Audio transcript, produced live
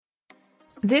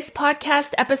This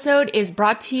podcast episode is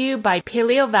brought to you by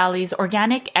Paleo Valley's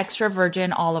organic extra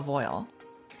virgin olive oil.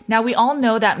 Now, we all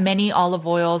know that many olive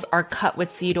oils are cut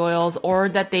with seed oils or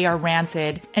that they are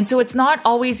rancid, and so it's not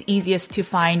always easiest to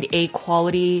find a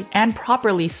quality and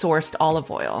properly sourced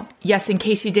olive oil. Yes, in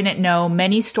case you didn't know,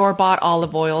 many store-bought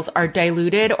olive oils are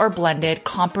diluted or blended,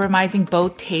 compromising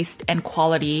both taste and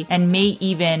quality, and may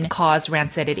even cause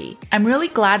rancidity. I'm really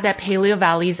glad that Paleo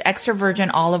Valley's extra virgin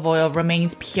olive oil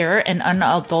remains pure and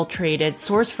unadulterated,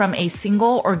 sourced from a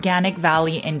single organic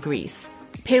valley in Greece.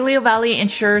 Paleo Valley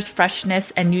ensures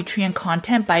freshness and nutrient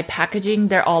content by packaging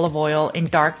their olive oil in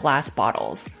dark glass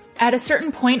bottles. At a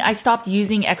certain point, I stopped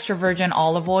using extra virgin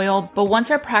olive oil, but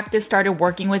once our practice started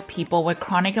working with people with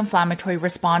chronic inflammatory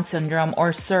response syndrome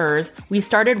or CIRS, we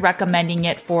started recommending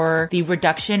it for the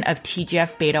reduction of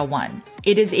TGF-beta1.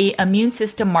 It is an immune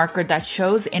system marker that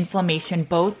shows inflammation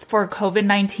both for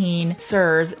COVID-19,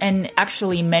 CIRS, and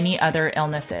actually many other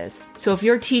illnesses. So if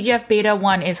your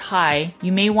TGF-beta1 is high,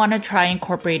 you may want to try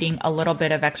incorporating a little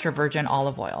bit of extra virgin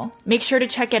olive oil. Make sure to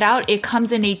check it out. It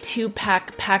comes in a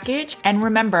 2-pack package. And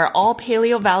remember, all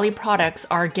Paleo Valley products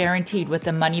are guaranteed with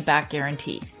a money-back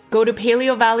guarantee. Go to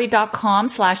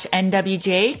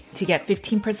paleovalley.com/NWJ to get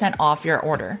 15% off your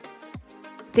order.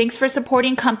 Thanks for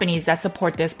supporting companies that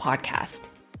support this podcast.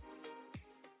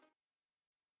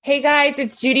 Hey guys,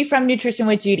 it's Judy from Nutrition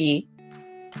with Judy.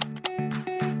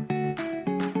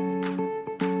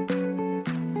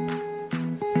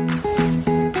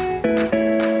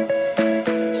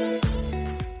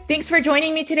 Thanks for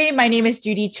joining me today. My name is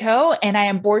Judy Cho, and I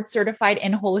am board certified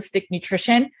in holistic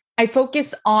nutrition. I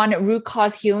focus on root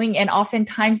cause healing, and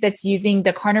oftentimes that's using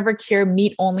the Carnivore Cure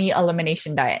meat-only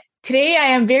elimination diet. Today, I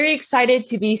am very excited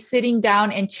to be sitting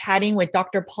down and chatting with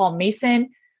Dr. Paul Mason.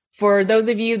 For those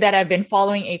of you that have been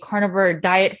following a carnivore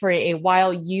diet for a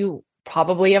while, you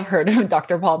probably have heard of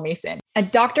Dr. Paul Mason.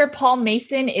 Dr. Paul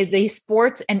Mason is a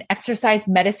sports and exercise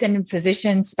medicine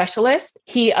physician specialist.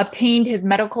 He obtained his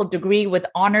medical degree with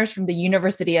honors from the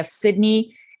University of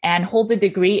Sydney and holds a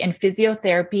degree in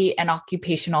physiotherapy and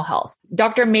occupational health.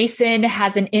 Dr. Mason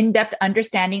has an in-depth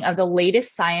understanding of the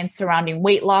latest science surrounding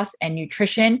weight loss and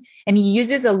nutrition, and he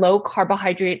uses a low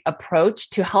carbohydrate approach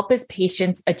to help his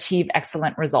patients achieve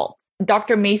excellent results.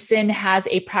 Dr. Mason has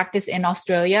a practice in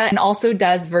Australia and also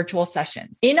does virtual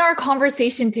sessions. In our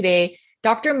conversation today,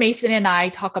 Dr. Mason and I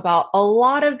talk about a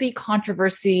lot of the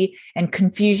controversy and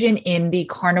confusion in the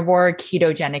carnivore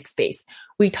ketogenic space.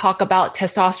 We talk about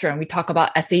testosterone. We talk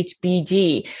about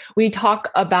SHBG. We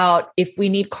talk about if we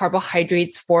need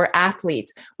carbohydrates for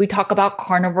athletes. We talk about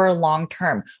carnivore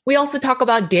long-term. We also talk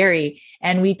about dairy,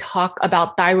 and we talk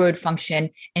about thyroid function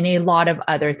and a lot of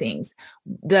other things.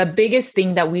 The biggest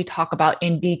thing that we talk about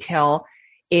in detail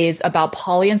is about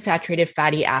polyunsaturated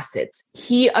fatty acids.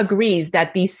 He agrees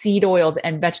that these seed oils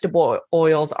and vegetable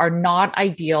oils are not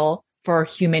ideal for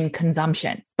human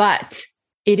consumption, but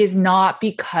it is not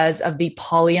because of the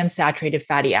polyunsaturated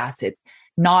fatty acids,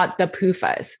 not the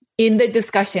PUFAs. In the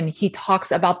discussion, he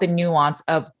talks about the nuance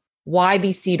of why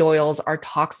these seed oils are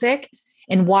toxic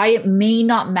and why it may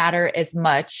not matter as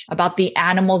much about the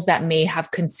animals that may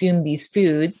have consumed these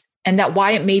foods, and that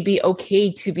why it may be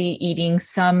okay to be eating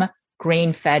some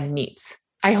grain-fed meats.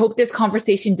 I hope this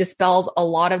conversation dispels a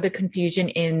lot of the confusion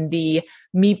in the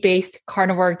meat-based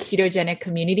carnivore ketogenic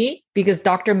community, because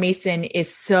Dr. Mason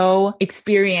is so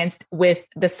experienced with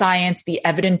the science, the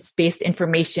evidence-based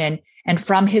information, and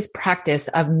from his practice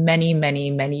of many,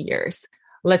 many, many years.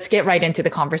 Let's get right into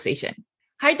the conversation.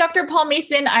 Hi, Dr. Paul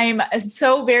Mason. I'm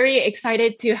so very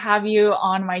excited to have you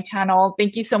on my channel.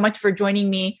 Thank you so much for joining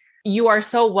me. You are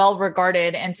so well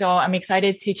regarded. And so I'm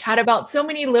excited to chat about so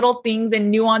many little things and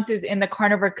nuances in the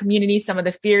carnivore community, some of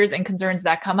the fears and concerns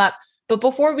that come up. But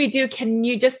before we do, can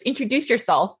you just introduce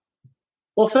yourself?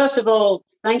 Well, first of all,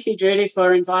 thank you, Judy,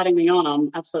 for inviting me on. I'm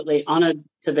absolutely honored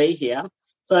to be here.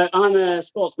 So I'm a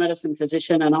sports medicine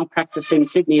physician and I practice in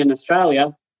Sydney in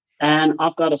Australia. And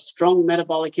I've got a strong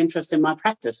metabolic interest in my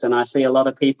practice. And I see a lot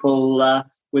of people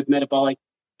with metabolic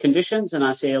conditions, and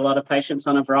I see a lot of patients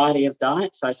on a variety of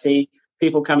diets. I see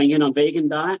people coming in on vegan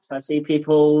diets. I see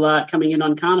people coming in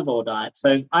on carnivore diets.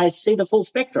 So I see the full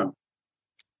spectrum.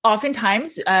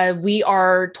 Oftentimes, we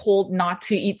are told not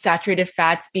to eat saturated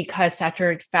fats because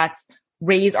saturated fats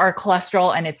raise our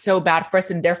cholesterol and it's so bad for us,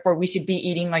 and therefore we should be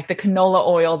eating like the canola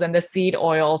oils and the seed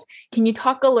oils. Can you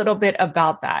talk a little bit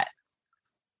about that?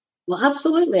 Well,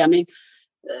 absolutely. I mean,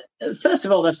 first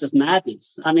of all, that's just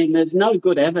madness. I mean, there's no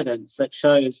good evidence that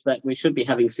shows that we should be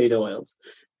having seed oils.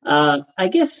 I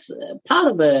guess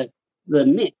part of the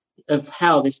myth of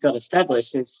how this got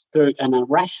established is through an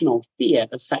irrational fear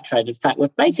of saturated fat.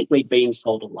 We've basically been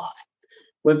told a lie.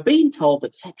 we've been told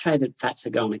that saturated fats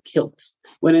are going to kill us,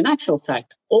 when in actual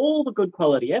fact, all the good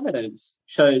quality evidence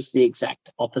shows the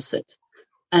exact opposite.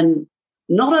 And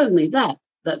not only that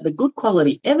the good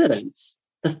quality evidence,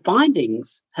 the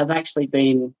findings have actually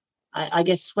been, I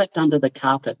guess, swept under the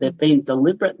carpet. They've been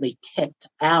deliberately kept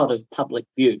out of public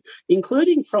view,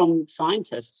 including from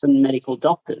scientists and medical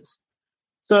doctors.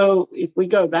 So if we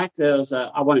go back,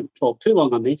 I won't talk too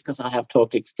long on this because I have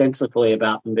talked extensively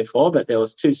about them before, but there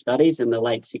was 2 studies in the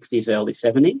late 60s, early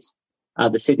 70s,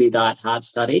 the Sydney Diet Heart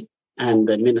Study and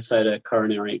the Minnesota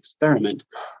Coronary Experiment.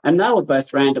 And they were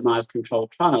both randomized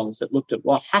controlled trials that looked at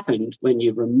what happened when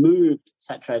you removed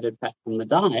saturated fat from the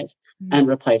diet and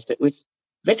replaced it with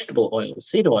vegetable oils,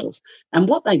 seed oils. And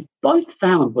what they both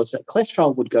found was that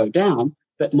cholesterol would go down,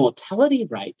 but mortality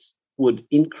rates would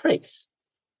increase.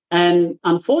 And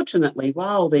unfortunately,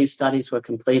 while these studies were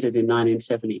completed in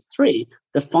 1973,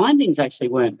 the findings actually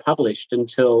weren't published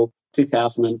until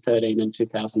 2013 and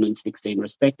 2016,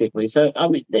 respectively. So, I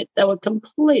mean, they were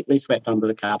completely swept under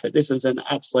the carpet. This is an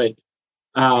absolute,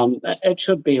 it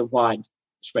should be a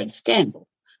widespread scandal.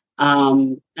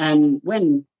 And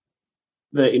when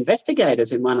the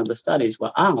investigators in one of the studies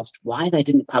were asked why they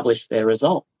didn't publish their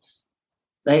results,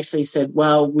 they actually said,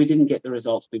 well, we didn't get the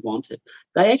results we wanted.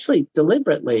 They actually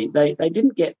deliberately, they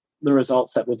didn't get the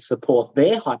results that would support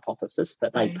their hypothesis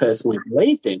that they personally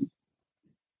believed in.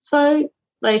 So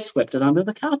they swept it under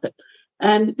the carpet.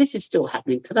 And this is still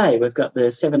happening today. We've got the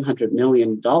 $700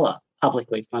 million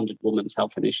publicly funded Women's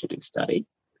Health Initiative study.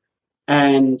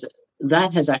 And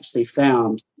that has actually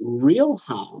found real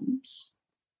harms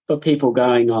for people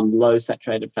going on low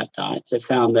saturated fat diets. They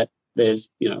found that there's,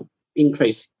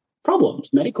 increased problems,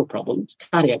 medical problems,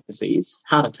 cardiac disease,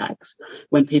 heart attacks,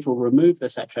 when people remove the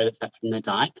saturated fat from their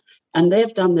diet. And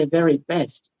they've done their very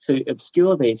best to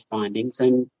obscure these findings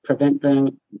and prevent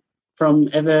them from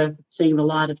ever seeing the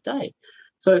light of day.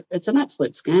 So it's an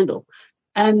absolute scandal.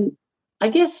 And I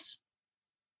guess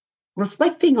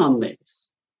reflecting on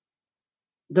this,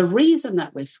 the reason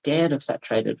that we're scared of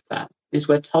saturated fat is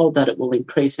we're told that it will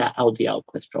increase our LDL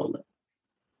cholesterol level.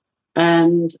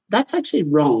 And that's actually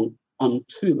wrong on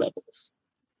 2 levels.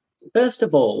 First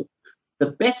of all, the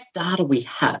best data we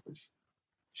have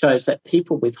shows that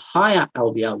people with higher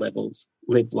LDL levels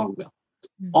live longer.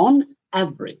 On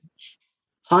average,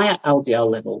 higher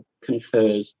LDL level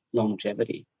confers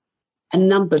longevity. And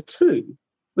number 2,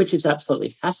 which is absolutely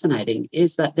fascinating,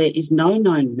 is that there is no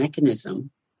known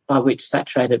mechanism by which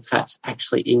saturated fats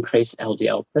actually increase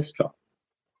LDL cholesterol.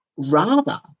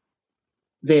 Rather,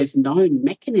 there's known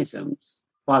mechanisms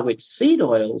by which seed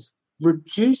oils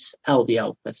reduce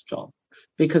LDL cholesterol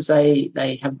because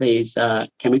they have these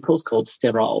chemicals called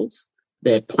sterols.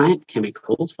 They're plant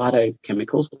chemicals,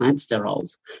 phytochemicals, plant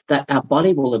sterols, that our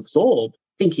body will absorb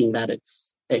thinking that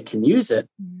it can use it,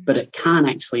 but it can't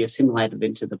actually assimilate it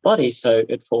into the body, so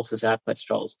it forces our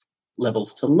cholesterol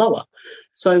levels to lower.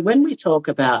 So when we talk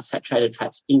about saturated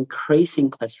fats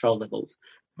increasing cholesterol levels,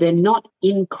 they're not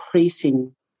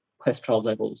increasing cholesterol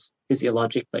levels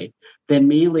physiologically. They're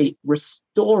merely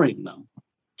restoring them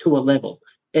to a level.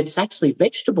 It's actually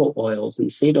vegetable oils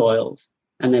and seed oils,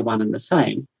 and they're one and the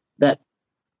same, that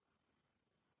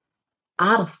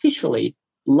artificially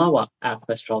lower our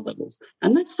cholesterol levels.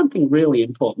 And that's something really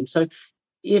important. So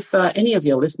if any of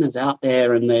your listeners out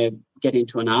there and they get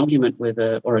into an argument with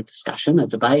a discussion, a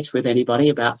debate with anybody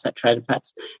about saturated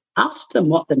fats, ask them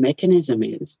what the mechanism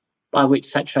is by which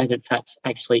saturated fats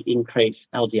actually increase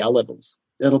LDL levels.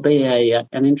 It'll be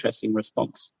an interesting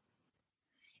response.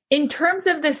 In terms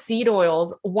of the seed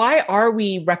oils, why are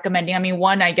we recommending? I mean,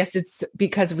 one, I guess it's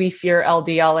because we fear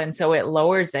LDL and so it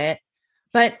lowers it.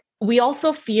 But we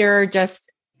also fear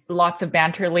just lots of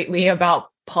banter lately about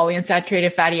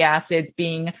polyunsaturated fatty acids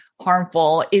being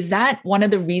harmful. Is that one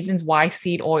of the reasons why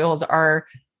seed oils are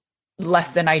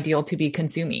less than ideal to be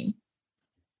consuming?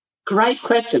 Great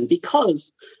question,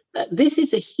 because this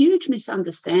is a huge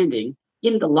misunderstanding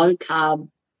in the low-carb,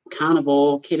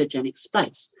 carnivore, ketogenic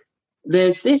space.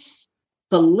 There's this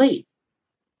belief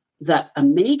that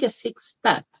omega-6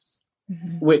 fats,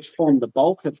 which form the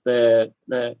bulk of the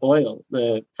oil,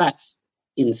 the fats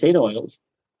in seed oils,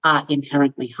 are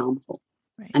inherently harmful.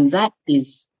 Right. And that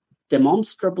is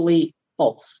demonstrably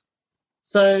false.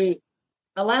 So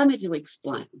allow me to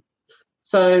explain.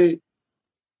 So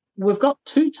we've got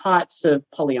 2 types of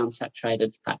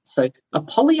polyunsaturated fat. So a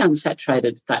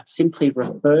polyunsaturated fat simply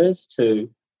refers to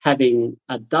having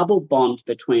a double bond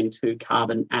between 2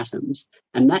 carbon atoms,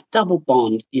 and that double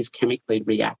bond is chemically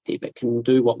reactive. It can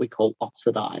do what we call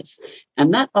oxidize.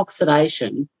 And that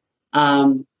oxidation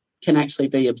can actually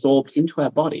be absorbed into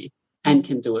our body and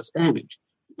can do us damage.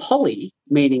 Poly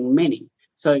meaning many.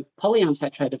 So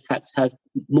polyunsaturated fats have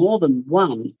more than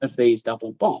one of these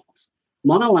double bonds.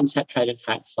 Monounsaturated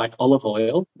fats like olive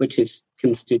oil, which is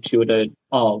constituted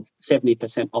of 70%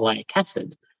 oleic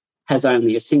acid, has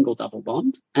only a single double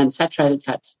bond, and saturated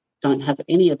fats don't have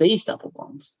any of these double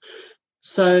bonds.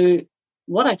 So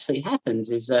what actually happens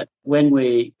is that when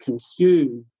we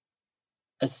consume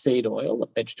a seed oil, a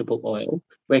vegetable oil,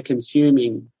 we're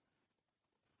consuming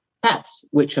fats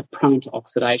which are prone to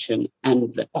oxidation,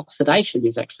 and the oxidation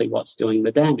is actually what's doing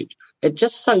the damage. It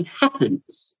just so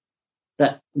happens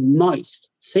that most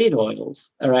seed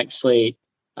oils are actually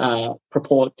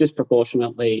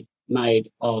disproportionately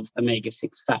made of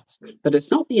omega-6 fats. But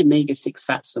it's not the omega-6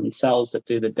 fats themselves that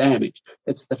do the damage.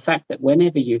 It's the fact that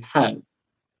whenever you have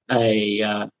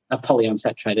a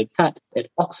polyunsaturated fat,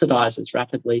 it oxidizes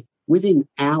rapidly within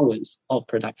hours of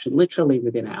production, literally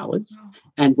within hours.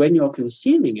 And when you're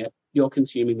consuming it, you're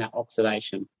consuming that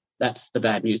oxidation. That's the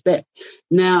bad news there.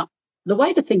 Now, the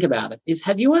way to think about it is,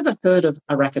 have you ever heard of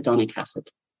arachidonic acid?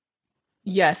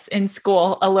 Yes, in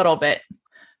school, a little bit.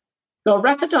 So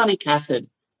arachidonic acid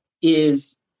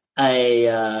is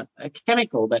a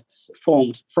chemical that's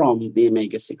formed from the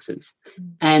omega-6s.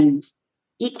 And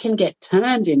it can get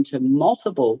turned into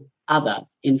multiple other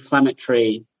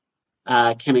inflammatory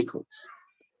chemicals.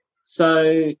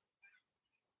 So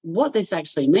what this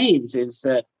actually means is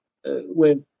that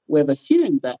we've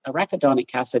assumed that arachidonic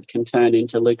acid can turn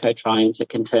into leukotrienes, it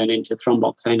can turn into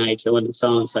thromboxane A2, and so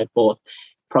on and so forth,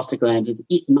 prostaglandins.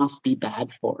 It must be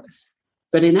bad for us.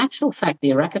 But in actual fact,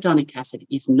 the arachidonic acid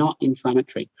is not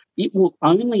inflammatory. It will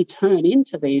only turn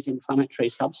into these inflammatory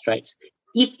substrates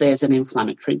if there's an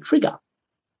inflammatory trigger.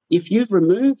 If you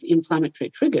remove inflammatory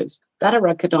triggers, that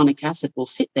arachidonic acid will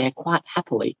sit there quite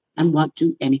happily and won't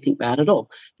do anything bad at all.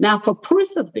 Now, for proof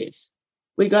of this,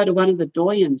 we go to one of the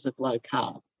doyens of low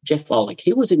carb, Jeff Volek.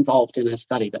 He was involved in a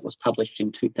study that was published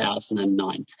in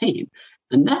 2019,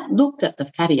 and that looked at the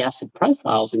fatty acid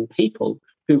profiles in people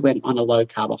who went on a low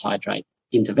carbohydrate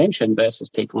intervention versus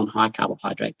people on high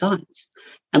carbohydrate diets.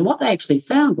 And what they actually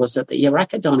found was that the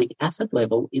arachidonic acid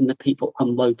level in the people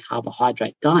on low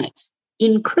carbohydrate diets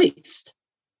increased.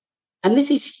 And this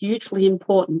is hugely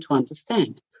important to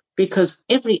understand because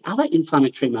every other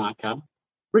inflammatory marker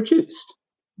reduced.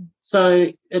 So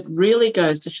it really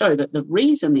goes to show that the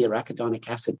reason the arachidonic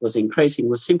acid was increasing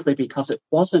was simply because it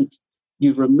wasn't,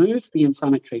 you removed the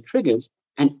inflammatory triggers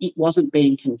and it wasn't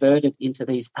being converted into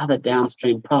these other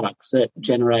downstream products that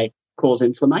cause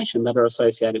inflammation, that are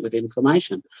associated with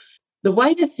inflammation. The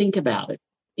way to think about it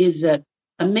is that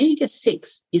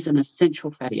omega-6 is an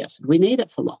essential fatty acid. We need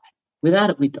it for life. Without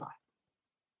it, we die.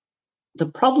 The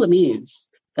problem is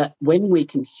that when we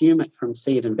consume it from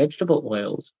seed and vegetable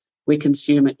oils, we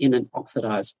consume it in an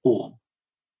oxidized form.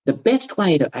 The best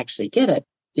way to actually get it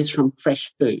is from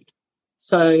fresh food.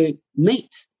 So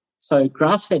meat. So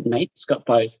grass-fed meat's got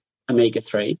both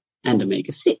omega-3 and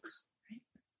omega-6.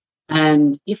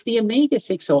 And if the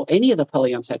omega-6 or any of the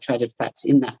polyunsaturated fats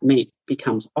in that meat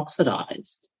becomes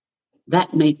oxidized,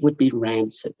 that meat would be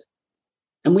rancid.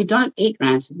 And we don't eat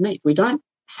rancid meat. We don't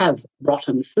have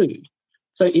rotten food.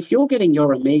 So if you're getting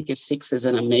your omega-6s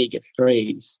and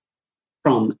omega-3s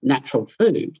from natural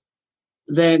food,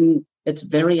 then it's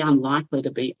very unlikely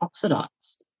to be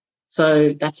oxidized.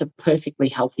 So that's a perfectly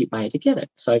healthy way to get it.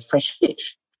 So fresh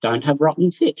fish, don't have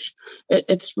rotten fish.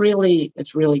 It's really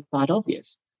quite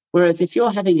obvious. Whereas if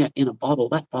you're having it in a bottle,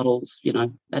 that bottle's,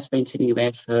 that's been sitting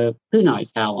there for who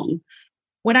knows how long.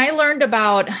 When I learned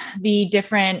about the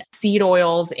different seed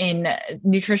oils in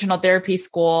nutritional therapy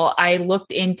school, I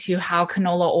looked into how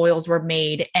canola oils were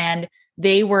made, and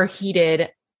they were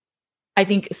heated, I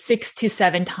think 6 to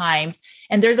 7 times.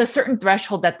 And there's a certain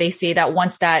threshold that they say that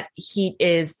once that heat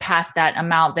is past that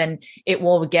amount, then it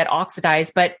will get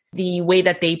oxidized. But the way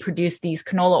that they produce these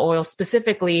canola oils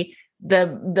specifically,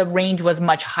 the range was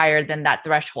much higher than that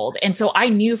threshold. And so I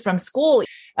knew from school,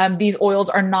 these oils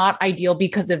are not ideal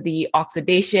because of the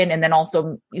oxidation and then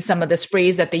also some of the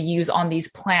sprays that they use on these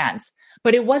plants.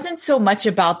 But it wasn't so much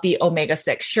about the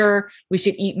omega-6. Sure, we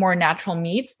should eat more natural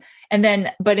meats.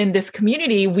 But in this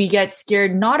community, we get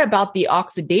scared not about the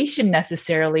oxidation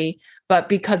necessarily, but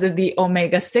because of the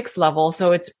omega-6 level.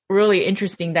 So it's really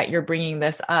interesting that you're bringing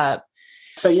this up.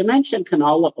 So you mentioned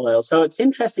canola oil. So it's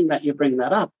interesting that you bring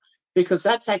that up, because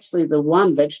that's actually the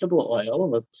one vegetable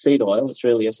oil, or seed oil, it's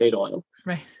really a seed oil,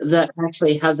 right, that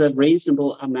actually has a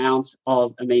reasonable amount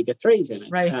of omega-3s in it,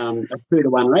 right, a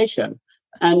 2-to-1 ratio.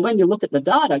 And when you look at the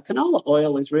data, canola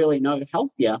oil is really no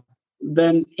healthier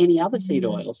than any other seed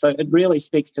oil. So it really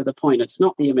speaks to the point. It's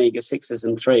not the omega-6s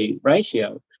and 3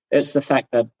 ratio. It's the fact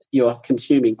that you're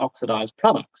consuming oxidized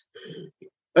products.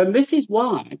 And this is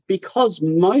why, because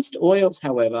most oils,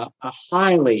 however, are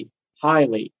highly,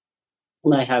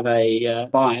 they have a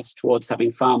bias towards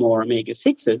having far more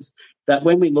omega-6s, that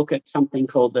when we look at something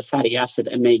called the fatty acid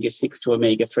omega-6 to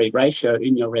omega-3 ratio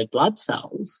in your red blood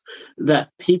cells, that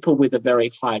people with a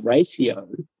very high ratio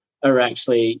are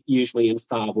actually usually in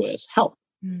far worse health.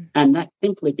 And that's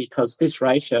simply because this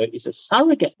ratio is a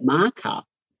surrogate marker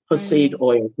for seed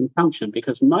oil consumption,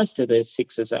 because most of the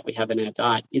sixes that we have in our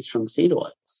diet is from seed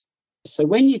oils. So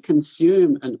when you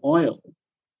consume an oil,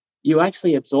 you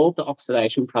actually absorb the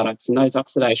oxidation products, and those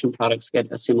oxidation products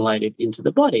get assimilated into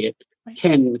the body. It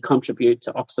can contribute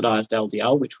to oxidized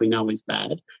LDL, which we know is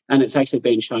bad, and it's actually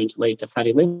been shown to lead to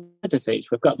fatty liver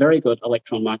disease. We've got very good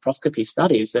electron microscopy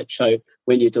studies that show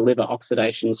when you deliver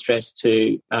oxidation stress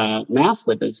to mouse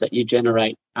livers that you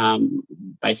generate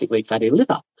basically fatty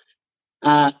liver.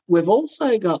 We've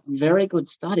also got very good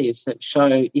studies that show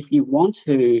if you want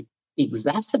to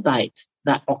exacerbate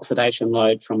that oxidation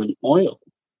load from an oil,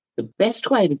 the best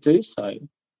way to do so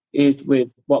is with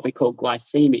what we call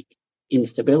glycemic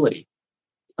instability.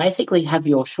 Basically have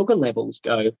your sugar levels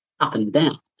go up and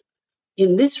down.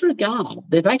 In this regard,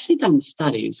 they've actually done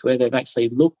studies where they've actually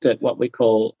looked at what we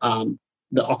call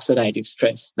the oxidative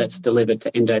stress that's delivered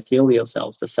to endothelial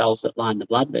cells, the cells that line the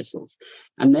blood vessels.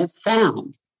 And they've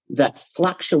found that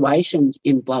fluctuations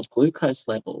in blood glucose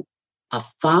level are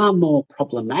far more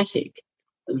problematic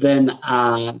than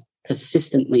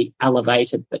persistently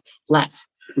elevated but flat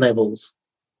levels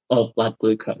of blood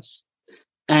glucose.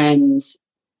 And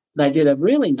they did a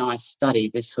really nice study.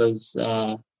 This was,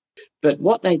 but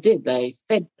what they did, they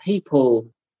fed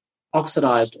people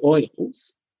oxidized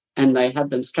oils and they had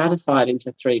them stratified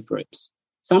into three groups.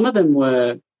 Some of them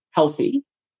were healthy,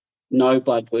 no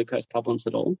blood glucose problems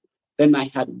at all. Then they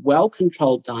had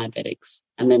well-controlled diabetics,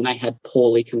 and then they had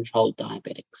poorly controlled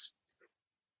diabetics.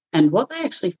 And what they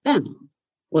actually found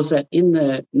was that in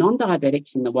the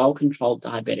non-diabetics and the well-controlled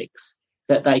diabetics,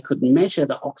 that they could measure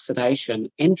the oxidation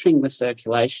entering the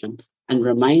circulation and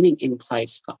remaining in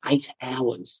place for 8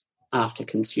 hours after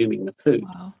consuming the food.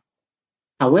 Wow.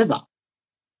 However,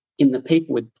 in the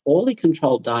people with poorly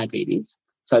controlled diabetes,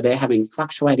 so they're having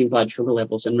fluctuating blood sugar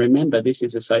levels, and remember, this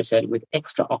is associated with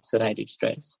extra oxidative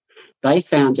stress, they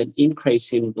found an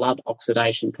increase in blood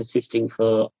oxidation persisting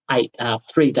for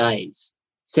 3 days,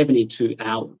 72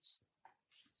 hours.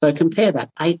 So compare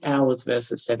that, 8 hours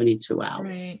versus 72 hours.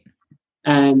 Right.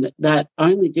 And that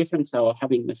only difference, they were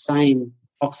having the same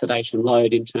oxidation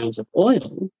load in terms of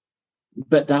oil,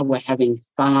 but they were having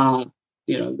far,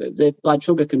 their blood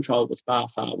sugar control was far,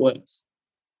 far worse.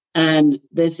 And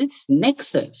there's this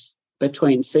nexus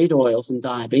between seed oils and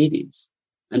diabetes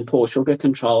and poor sugar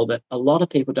control that a lot of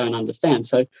people don't understand.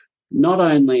 So not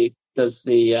only does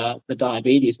the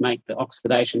diabetes make the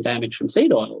oxidation damage from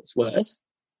seed oils worse,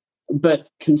 but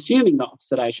consuming the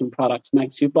oxidation products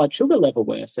makes your blood sugar level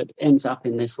worse. It ends up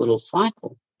in this little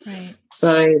cycle. Right.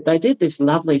 So they did this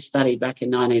lovely study back in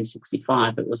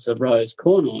 1965. It was the Rose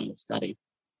corn oil study.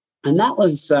 And that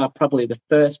was probably the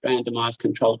first randomized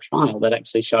controlled trial that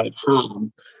actually showed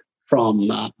harm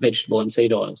from vegetable and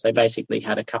seed oils. They basically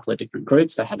had a couple of different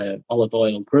groups. They had an olive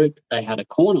oil group, they had a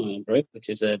corn oil group, which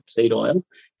is a seed oil,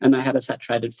 and they had a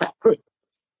saturated fat group.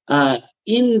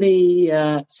 In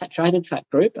the saturated fat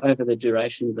group, over the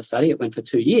duration of the study, it went for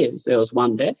 2 years, there was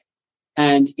 1 death.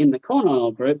 And in the corn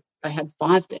oil group, they had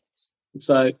 5 deaths.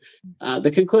 So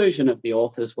the conclusion of the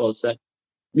authors was that,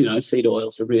 seed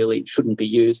oils really shouldn't be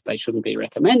used, they shouldn't be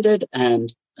recommended,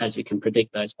 and as you can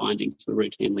predict, those findings were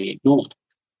routinely ignored.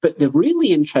 But the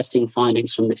really interesting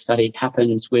findings from this study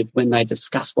happens with when they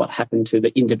discuss what happened to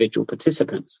the individual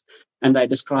participants. And they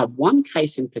describe one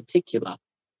case in particular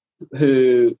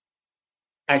who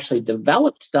actually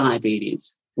developed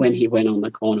diabetes when he went on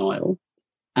the corn oil,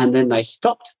 and then they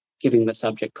stopped giving the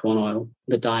subject corn oil,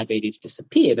 the diabetes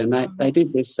disappeared. And they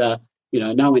did this,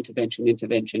 no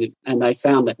intervention, and they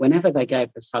found that whenever they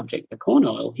gave the subject the corn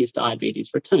oil, his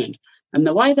diabetes returned. And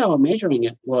the way they were measuring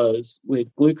it was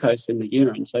with glucose in the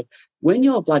urine. So when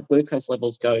your blood glucose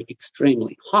levels go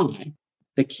extremely high,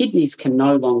 the kidneys can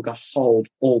no longer hold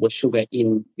all the sugar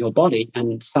in your body,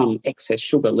 and some excess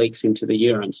sugar leaks into the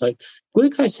urine. So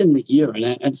glucose in the urine,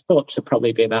 and it's thought to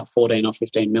probably be about 14 or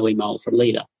 15 millimoles a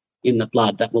litre in the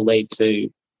blood, that will lead to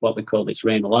what we call this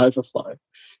renal overflow.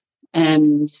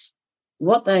 And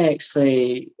what they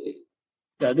actually,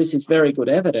 this is very good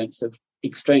evidence of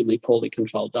extremely poorly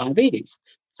controlled diabetes.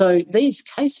 So these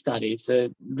case studies are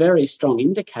very strong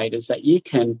indicators that you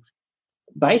can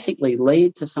basically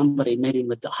lead to somebody meeting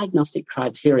the diagnostic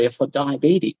criteria for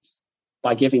diabetes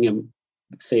by giving them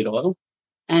seed oil,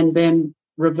 and then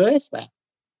reverse that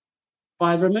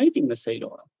by removing the seed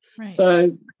oil. Right.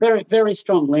 So very, very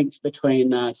strong links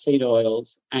between seed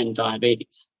oils and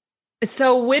diabetes.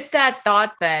 So with that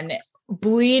thought then,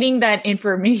 bleeding that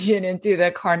information into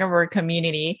the carnivore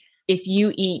community, if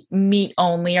you eat meat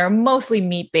only or mostly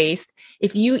meat-based,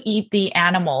 if you eat the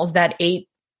animals that ate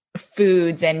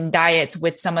foods and diets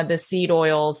with some of the seed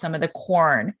oils, some of the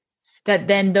corn, that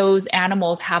then those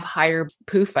animals have higher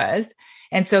PUFAs.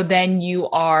 And so then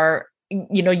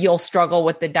you'll struggle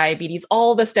with the diabetes.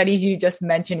 All the studies you just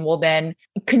mentioned will then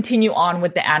continue on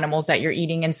with the animals that you're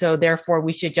eating. And so therefore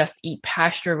we should just eat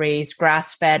pasture raised,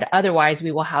 grass fed. Otherwise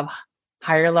we will have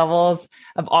higher levels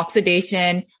of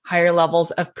oxidation, higher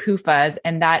levels of PUFAs,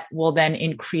 and that will then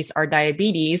increase our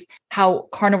diabetes. How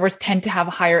carnivores tend to have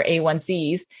higher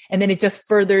A1Cs. And then it just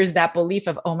furthers that belief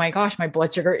of, oh my gosh, my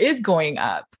blood sugar is going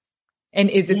up. And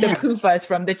is it the PUFAs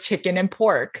from the chicken and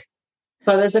pork?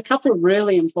 So there's a couple of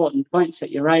really important points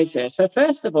that you raise there. So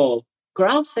first of all,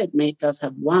 grass-fed meat does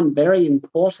have one very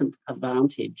important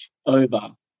advantage over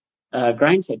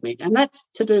grain-fed meat, and that's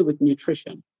to do with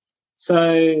nutrition.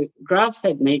 So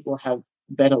grass-fed meat will have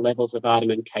better levels of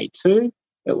vitamin K2,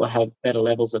 it will have better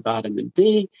levels of vitamin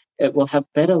D, it will have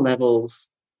better levels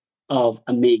of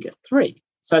omega-3.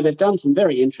 So they've done some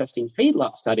very interesting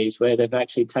feedlot studies where they've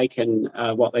actually taken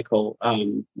what they call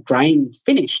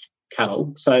grain-finished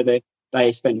cattle. So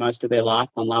they spend most of their life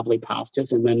on lovely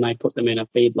pastures, and then they put them in a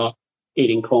feedlot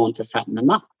eating corn to fatten them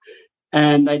up.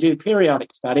 And they do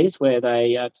periodic studies where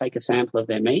they take a sample of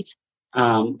their meat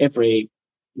every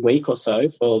week or so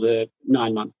for the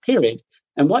 9-month period.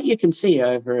 And what you can see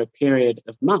over a period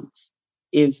of months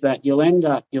is that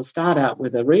you'll start out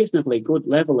with a reasonably good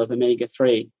level of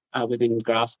omega-3 within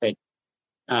grass-fed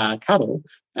cattle.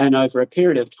 And over a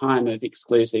period of time of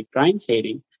exclusive grain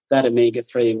feeding, that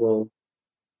omega-3 will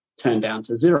turn down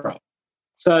to 0.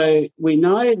 So we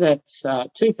know that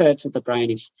 2/3 of the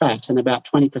brain is fat, and about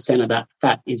 20% of that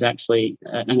fat is actually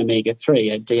an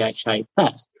omega-3, a DHA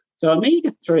fat. So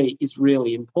omega-3 is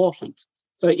really important.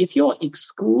 So if you're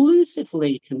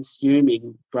exclusively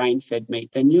consuming grain-fed meat,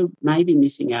 then you may be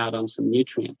missing out on some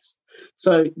nutrients.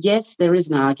 So yes, there is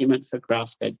an argument for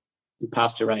grass-fed and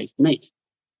pasture-raised meat.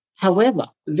 However,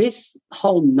 this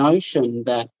whole notion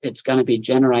that it's going to be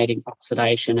generating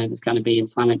oxidation and it's going to be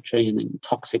inflammatory and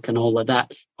toxic and all of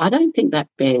that, I don't think that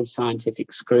bears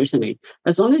scientific scrutiny.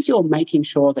 As long as you're making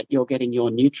sure that you're getting your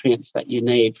nutrients that you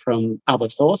need from other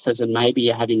sources, and maybe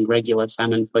you're having regular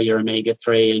salmon for your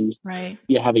omega-3 and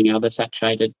you're having other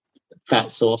saturated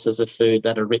fat sources of food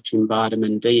that are rich in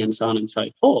vitamin D and so on and so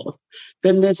forth,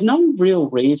 then there's no real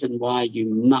reason why you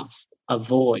must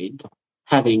avoid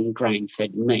having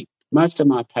grain-fed meat. Most of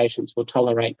my patients will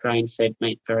tolerate grain-fed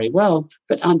meat very well,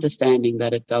 but understanding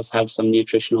that it does have some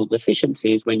nutritional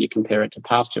deficiencies when you compare it to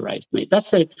pasture-raised meat.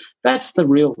 That's the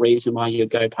real reason why you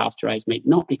go pasture-raised meat,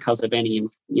 not because of any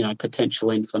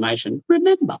potential inflammation.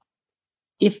 Remember,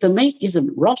 if the meat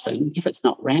isn't rotten, if it's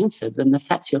not rancid, then the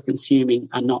fats you're consuming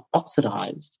are not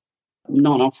oxidized.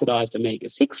 Non-oxidized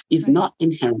omega-6 is not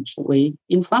inherently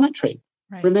inflammatory.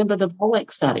 Right. Remember the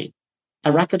Volek study.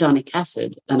 Arachidonic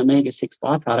acid, an omega-6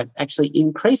 byproduct, actually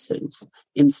increases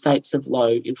in states of low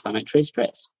inflammatory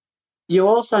stress. You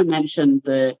also mentioned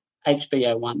the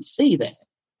HbA1c there,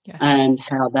 and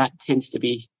how that tends to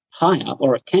be higher,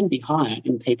 or it can be higher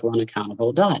in people on a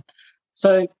carnivore diet.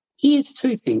 So here's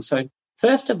two things. So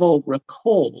first of all,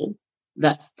 recall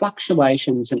that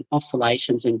fluctuations and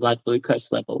oscillations in blood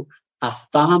glucose level are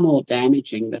far more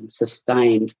damaging than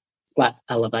sustained flat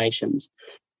elevations.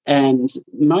 And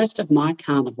most of my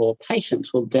carnivore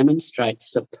patients will demonstrate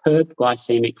superb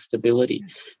glycemic stability.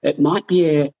 It might be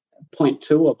a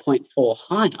 0.2 or 0.4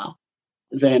 higher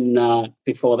than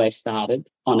before they started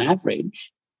on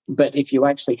average. But if you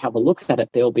actually have a look at it,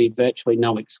 there'll be virtually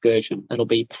no excursion. It'll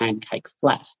be pancake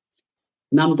flat.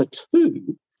 Number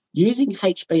two, using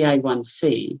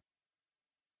HbA1c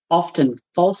often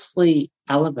falsely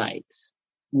elevates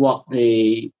what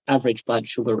the average blood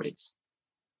sugar is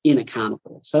in a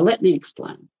carnivore. So let me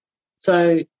explain.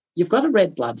 So you've got a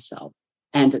red blood cell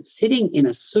and it's sitting in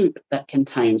a soup that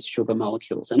contains sugar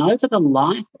molecules. And over the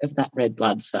life of that red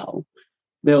blood cell,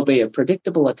 there'll be a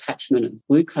predictable attachment of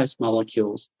glucose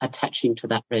molecules attaching to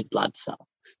that red blood cell.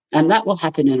 And that will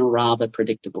happen in a rather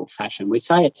predictable fashion. We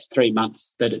say it's 3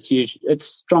 months, but it's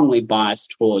strongly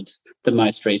biased towards the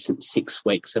most recent 6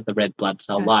 weeks of the red blood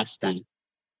cell lifespan.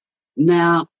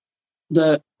 Now,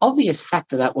 the obvious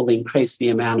factor that will increase the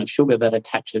amount of sugar that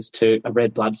attaches to a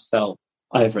red blood cell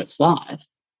over its life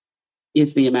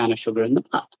is the amount of sugar in the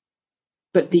blood.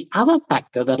 But the other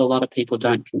factor that a lot of people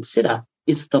don't consider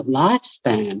is the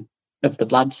lifespan of the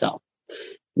blood cell.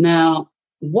 Now,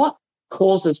 what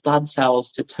causes blood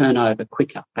cells to turn over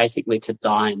quicker, basically to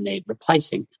die and need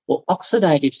replacing. Well,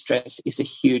 oxidative stress is a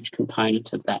huge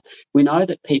component of that. We know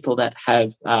that people that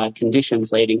have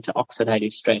conditions leading to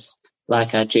oxidative stress,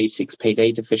 like a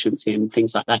G6PD deficiency and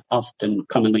things like that, often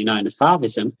commonly known as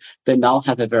Favism, then they'll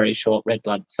have a very short red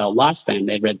blood cell lifespan.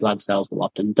 Their red blood cells will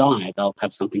often die. They'll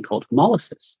have something called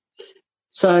hemolysis.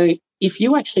 So if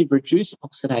you actually reduce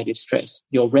oxidative stress,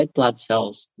 your red blood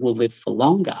cells will live for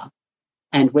longer.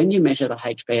 And when you measure the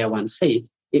HbA1c,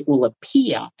 it will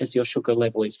appear as your sugar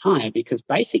level is higher, because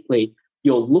basically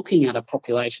you're looking at a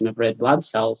population of red blood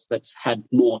cells that's had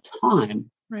more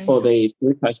time for these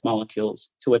glucose molecules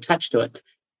to attach to it.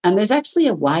 And there's actually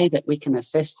a way that we can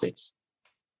assess this.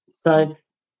 So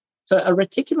a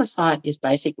reticulocyte is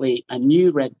basically a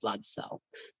new red blood cell.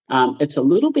 It's a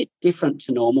little bit different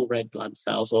to normal red blood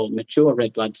cells or mature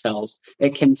red blood cells.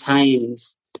 It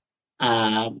contains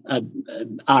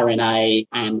RNA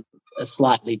and a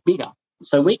slightly bigger.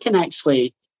 So we can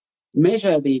actually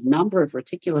measure the number of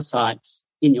reticulocytes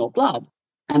in your blood,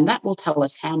 and that will tell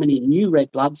us how many new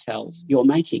red blood cells you're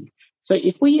making. So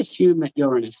if we assume that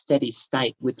you're in a steady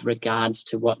state with regards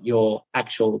to what your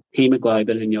actual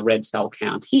hemoglobin and your red cell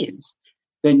count is,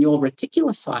 then your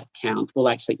reticulocyte count will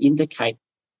actually indicate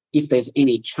if there's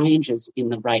any changes in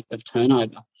the rate of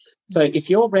turnover. So if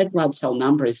your red blood cell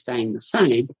number is staying the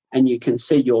same and you can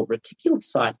see your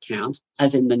reticulocyte count,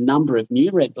 as in the number of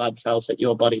new red blood cells that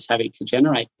your body's having to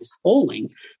generate, is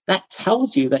falling, that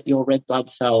tells you that your red blood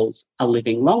cells are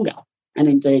living longer. And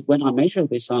indeed, when I measure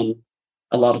this on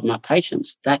a lot of my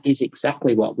patients, that is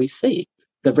exactly what we see.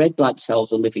 The red blood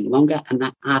cells are living longer, and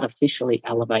that artificially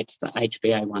elevates the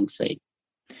HbA1c.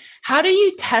 How do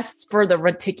you test for the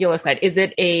reticulocyte? Is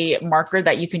it a marker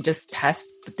that you can just test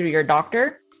through your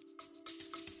doctor?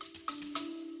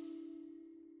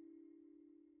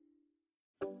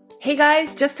 Hey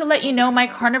guys, just to let you know, my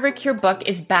Carnivore Cure book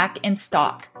is back in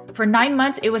stock. For 9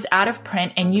 months, it was out of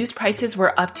print and used prices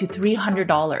were up to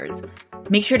 $300.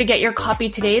 Make sure to get your copy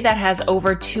today that has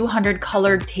over 200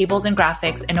 colored tables and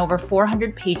graphics and over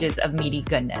 400 pages of meaty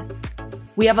goodness.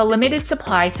 We have a limited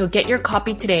supply, so get your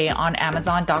copy today on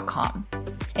Amazon.com.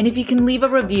 And if you can leave a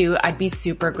review, I'd be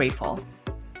super grateful.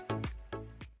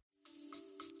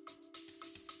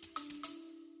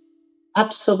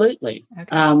 Absolutely.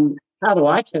 Okay. How do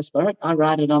I test for it? I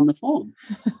write it on the form.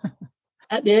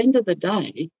 At the end of the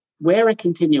day, wear a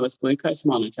continuous glucose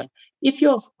monitor. If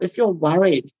you're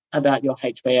worried about your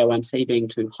HbA1c being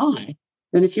too high,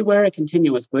 then if you wear a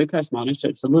continuous glucose monitor,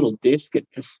 it's a little disc, it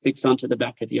just sticks onto the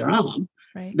back of your arm,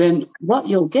 then what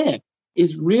you'll get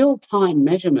is real-time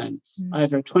measurements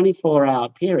over a 24-hour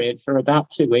period for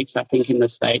about 2 weeks. I think in the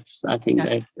States,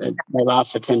 they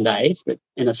last for 10 days, but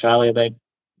in Australia, they're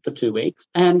for 2 weeks.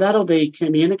 And that'll be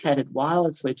communicated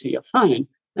wirelessly to your phone,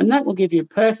 and that will give you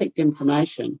perfect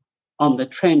information on the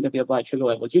trend of your blood sugar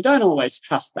levels. You don't always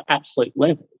trust the absolute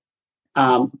level,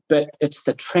 but it's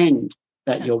the trend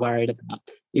that you're worried about.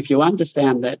 If you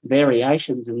understand that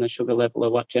variations in the sugar level are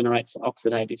what generates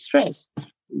oxidative stress,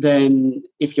 then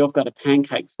if you've got a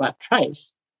pancake flat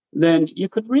trace, then you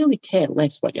could really care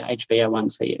less what your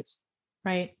HbA1c is.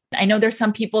 Right. I know there's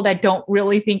some people that don't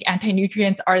really think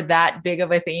anti-nutrients are that big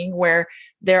of a thing, where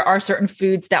there are certain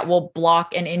foods that will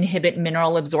block and inhibit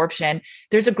mineral absorption.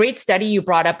 There's a great study you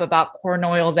brought up about corn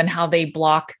oils and how they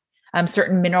block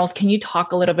certain minerals. Can you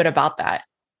talk a little bit about that?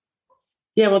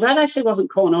 Yeah, well, that actually wasn't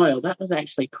corn oil. That was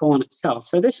actually corn itself.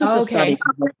 So this was a study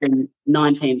published in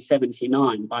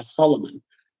 1979 by Solomon.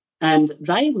 And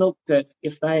they looked at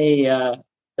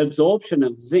absorption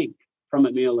of zinc from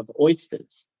a meal of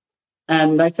oysters.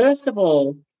 And they, first of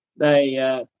all,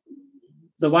 the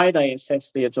way they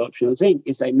assessed the absorption of zinc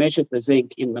is they measured the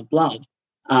zinc in the blood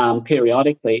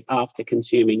periodically after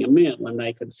consuming a meal, and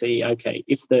they could see, okay,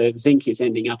 if the zinc is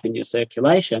ending up in your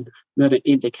circulation, then it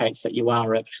indicates that you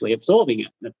are actually absorbing it.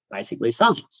 That's basically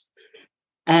science.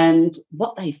 And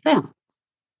what they found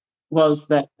was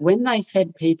that when they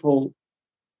fed people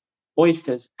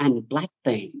oysters and black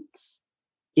beans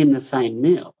in the same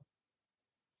meal,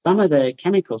 some of the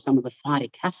chemicals, some of the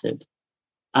phytic acid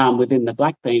within the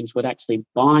black beans would actually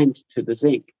bind to the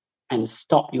zinc and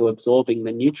stop you absorbing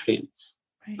the nutrients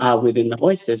within the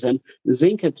oysters. And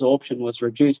zinc absorption was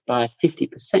reduced by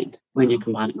 50% when you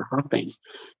combine it with black beans.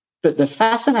 But the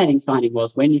fascinating finding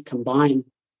was when you combine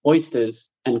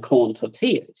oysters and corn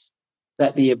tortillas,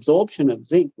 that the absorption of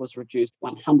zinc was reduced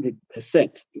 100%.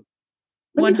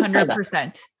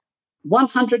 100%.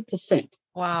 100%.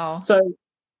 Wow. So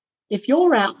if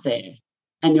you're out there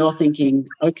and you're thinking,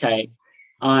 okay,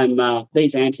 I'm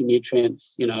these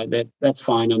anti-nutrients, that's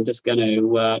fine. I'm just going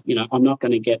to, I'm not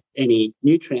going to get any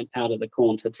nutrient out of the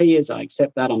corn tortillas. I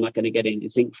accept that. I'm not going to get any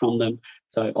zinc from them.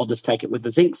 So I'll just take it with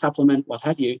the zinc supplement, what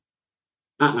have you.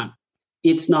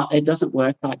 It doesn't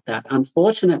work like that.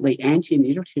 Unfortunately,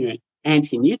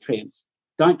 anti-nutrients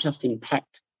don't just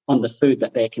impact on the food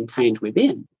that they're contained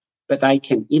within, but they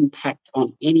can impact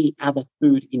on any other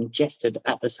food ingested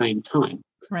at the same time.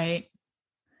 Right.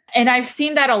 And I've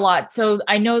seen that a lot. So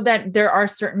I know that there are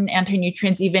certain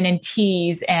anti-nutrients even in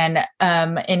teas and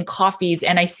in coffees.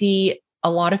 And I see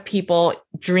a lot of people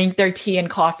drink their tea and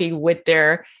coffee with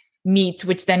their meats,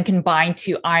 which then can bind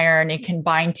to iron. It can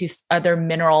bind to other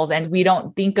minerals. And we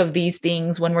don't think of these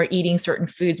things when we're eating certain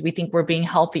foods. We think we're being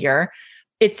healthier.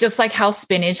 It's just like how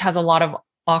spinach has a lot of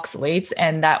oxalates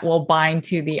and that will bind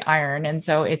to the iron. And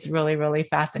so it's really, really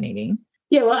fascinating.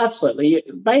 Yeah, well, absolutely.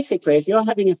 Basically, if you're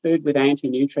having a food with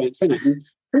anti-nutrients in it, and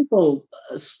people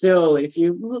still, if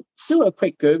you do a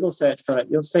quick Google search for it,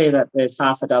 you'll see that there's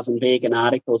half a dozen vegan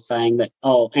articles saying that,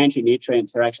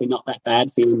 anti-nutrients are actually not that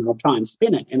bad for you, and they'll try and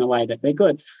spin it in a way that they're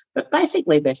good. But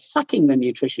basically, they're sucking the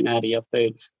nutrition out of your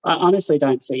food. I honestly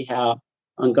don't see how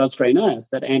on God's green earth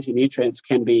that anti-nutrients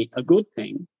can be a good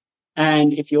thing.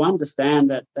 And if you understand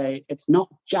that it's not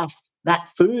just that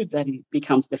food that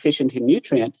becomes deficient in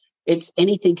nutrient, it's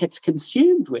anything it's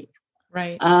consumed with.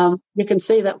 Right. You can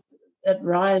see that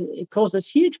it causes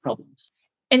huge problems.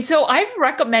 And so I've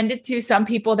recommended to some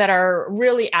people that are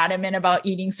really adamant about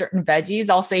eating certain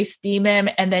veggies, I'll say steam them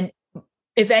and then,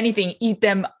 if anything, eat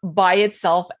them by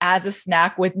itself as a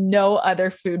snack with no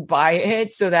other food by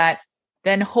it, so that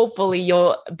then hopefully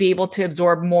you'll be able to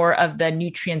absorb more of the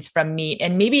nutrients from meat.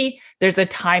 And maybe there's a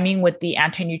timing with the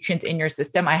anti-nutrients in your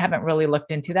system. I haven't really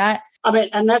looked into that.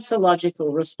 And that's a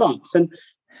logical response. And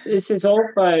this is also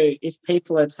if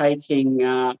people are taking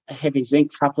heavy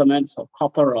zinc supplements or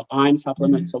copper or iron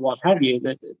supplements or what have you,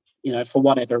 that, for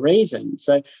whatever reason.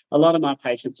 So a lot of my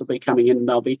patients will be coming in and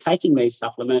they'll be taking these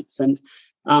supplements. And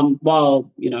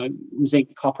while,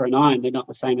 zinc, copper and iron, they're not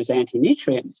the same as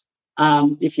anti-nutrients.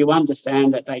 If you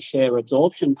understand that they share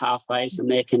absorption pathways and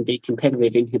there can be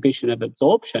competitive inhibition of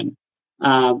absorption,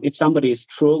 if somebody is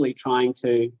truly trying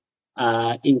to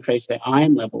increase their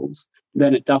iron levels,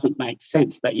 then it doesn't make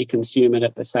sense that you consume it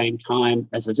at the same time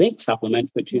as a zinc supplement,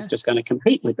 which is just going to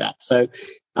compete with that. So,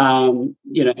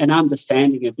 an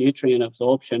understanding of nutrient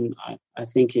absorption, I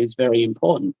think, is very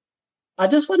important. I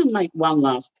just want to make one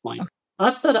last point.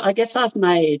 I've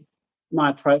made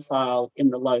my profile in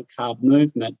the low carb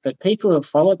movement, but people who have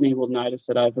followed me will notice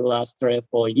that over the last 3 or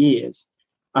 4 years,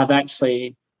 I've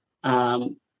actually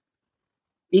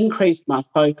increased my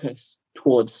focus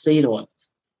towards seed oils.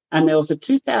 And there was a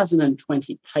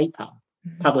 2020 paper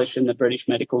published in the British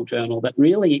Medical Journal that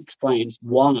really explains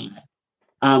why.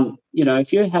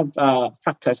 If you have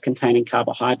fructose-containing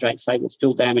carbohydrates, they will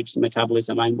still damage the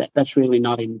metabolism. That's really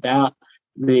not in doubt.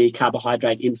 The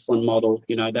carbohydrate insulin model,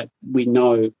 that we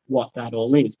know what that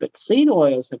all is. But seed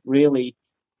oils have really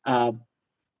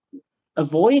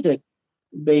avoided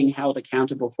being held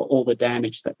accountable for all the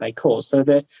damage that they cause. So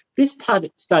this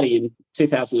study in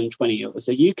 2020, it was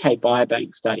a UK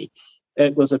Biobank study.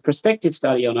 It was a prospective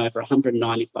study on over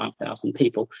 195,000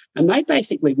 people, and they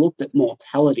basically looked at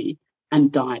mortality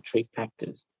and dietary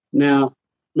factors. Now,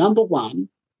 number one,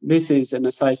 this is an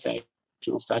association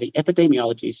study,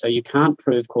 epidemiology, so you can't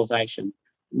prove causation,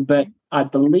 but I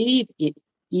believe it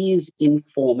is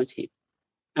informative.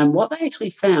 And what they actually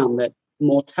found that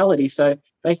mortality, so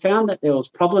they found that there was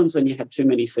problems when you had too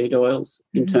many seed oils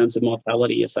in terms of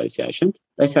mortality association.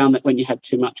 They found that when you had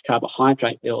too much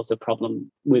carbohydrate, there was a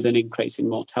problem with an increase in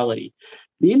mortality.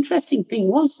 The interesting thing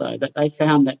was, though, that they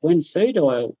found that when seed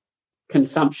oil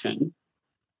consumption,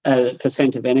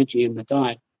 percent of energy in the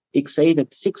diet,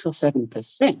 exceeded 6 or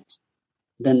 7%,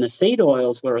 then the seed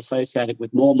oils were associated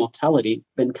with more mortality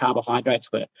than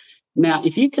carbohydrates were. Now,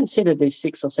 if you consider this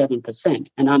 6 or 7%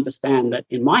 and understand that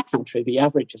in my country, the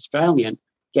average Australian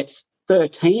gets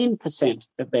 13%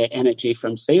 of their energy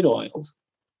from seed oils,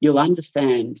 you'll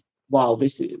understand why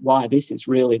this is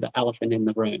really the elephant in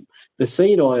the room. The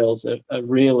seed oils are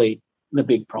really the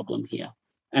big problem here.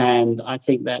 And I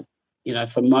think that,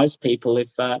 for most people, if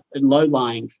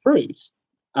low-lying fruit,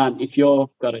 if you've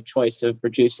got a choice of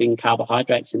reducing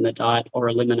carbohydrates in the diet or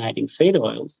eliminating seed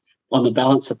oils, on the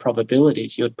balance of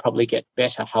probabilities, you would probably get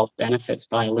better health benefits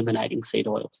by eliminating seed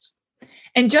oils.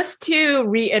 And just to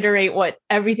reiterate what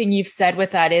everything you've said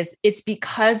with that is, it's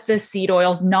because the seed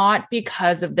oils, not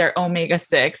because of their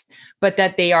omega-6, but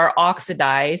that they are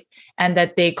oxidized and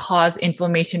that they cause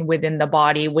inflammation within the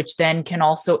body, which then can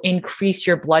also increase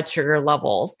your blood sugar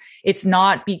levels. It's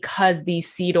not because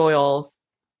these seed oils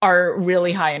are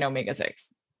really high in omega-6.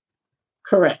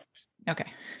 Correct. Okay.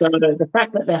 So the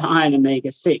fact that they're high in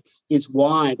omega-6 is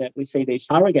why that we see these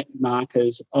surrogate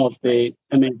markers of the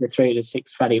omega-3 to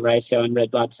 6 fatty ratio in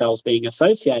red blood cells being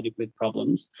associated with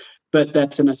problems, but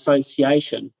that's an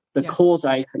association. The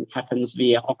causation happens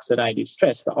via oxidative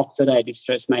stress, the oxidative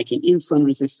stress making insulin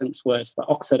resistance worse, the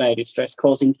oxidative stress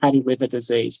causing fatty liver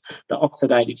disease, the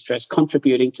oxidative stress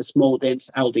contributing to small dense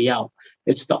LDL.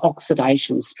 It's the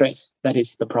oxidation stress that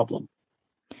is the problem.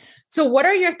 So what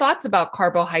are your thoughts about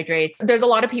carbohydrates? There's a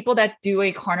lot of people that do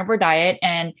a carnivore diet,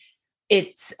 and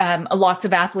it's lots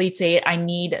of athletes say, I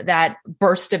need that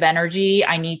burst of energy.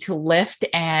 I need to lift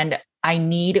and I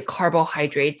need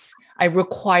carbohydrates. I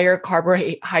require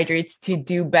carbohydrates to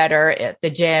do better at the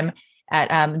gym,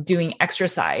 at doing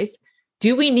exercise.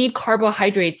 Do we need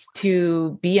carbohydrates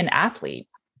to be an athlete?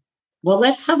 Well,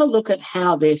 let's have a look at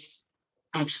how this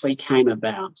actually came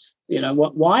about.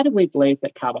 Why do we believe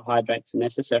that carbohydrates are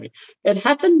necessary? It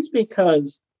happens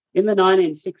because in the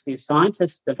 1960s,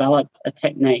 scientists developed a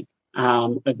technique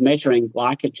of measuring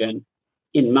glycogen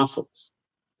in muscles.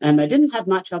 And they didn't have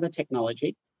much other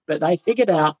technology, but they figured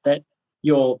out that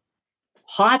your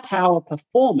high power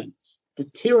performance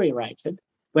deteriorated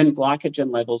when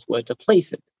glycogen levels were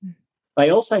depleted. They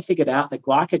also figured out that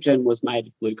glycogen was made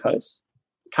of glucose,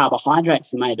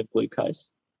 carbohydrates are made of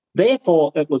glucose.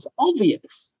 Therefore, it was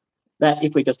obvious that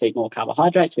if we just eat more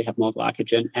carbohydrates, we have more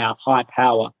glycogen, our high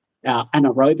power, our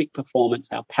anaerobic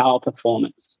performance, our power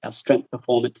performance, our strength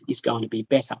performance is going to be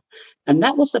better. And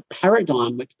that was a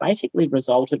paradigm which basically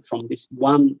resulted from this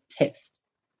one test,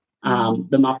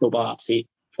 the muscle biopsy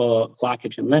for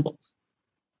glycogen levels.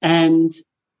 And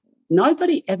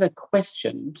nobody ever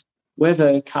questioned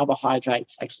whether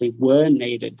carbohydrates actually were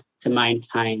needed to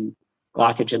maintain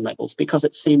glycogen levels because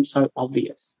it seemed so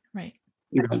obvious. Right.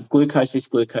 Glucose is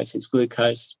glucose is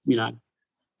glucose.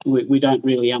 We don't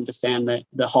really understand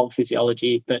the whole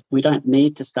physiology, but we don't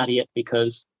need to study it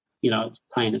because, it's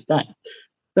plain as day.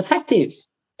 The fact is,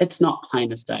 it's not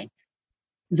plain as day.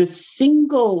 The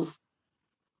single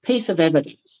piece of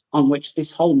evidence on which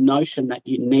this whole notion that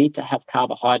you need to have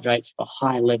carbohydrates for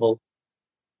high-level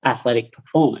athletic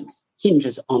performance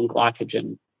hinges on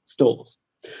glycogen stores.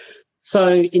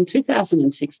 So in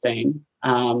 2016,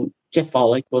 Jeff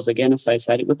Volek was again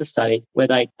associated with a study where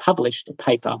they published a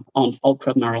paper on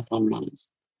ultra marathon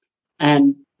runners.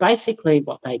 And basically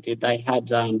what they did, they had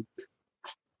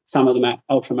some of the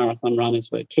ultra marathon runners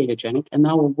were ketogenic and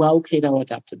they were well keto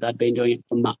adapted. They'd been doing it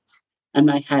for months. And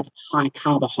they had high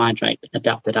carbohydrate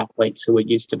adapted athletes who were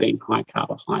used to being high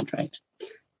carbohydrate.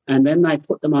 And then they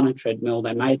put them on a treadmill.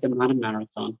 They made them run a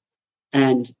marathon.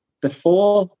 And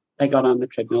before they got on the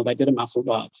treadmill, they did a muscle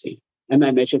biopsy and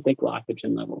they measured their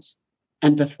glycogen levels.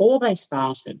 And before they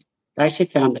started, they actually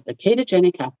found that the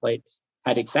ketogenic athletes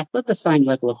had exactly the same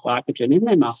level of glycogen in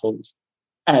their muscles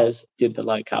as did the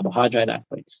low carbohydrate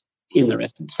athletes in the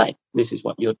rested state. This is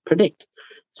what you would predict.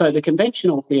 So the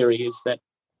conventional theory is that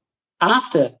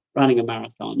after running a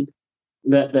marathon,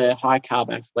 that the high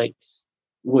carb athletes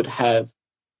would have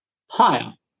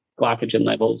higher glycogen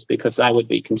levels because they would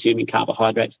be consuming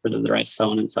carbohydrates to do the race,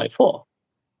 so on and so forth.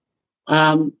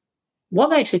 What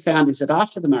they actually found is that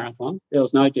after the marathon, there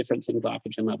was no difference in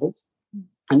glycogen levels.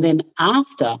 And then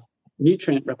after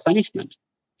nutrient replenishment,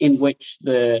 in which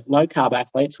the low-carb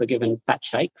athletes were given fat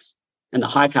shakes and the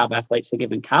high-carb athletes were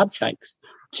given carb shakes,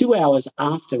 2 hours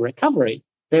after recovery,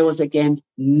 there was again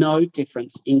no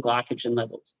difference in glycogen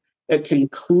levels. It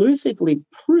conclusively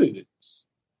proves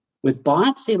with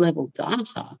biopsy-level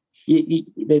data,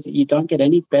 you don't get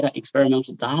any better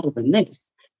experimental data than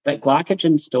this, that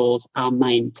glycogen stores are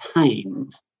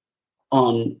maintained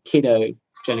on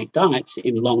ketogenic diets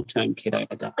in long-term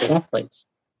keto-adapted athletes.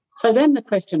 So then the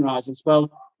question rises, well,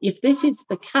 if this is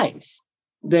the case,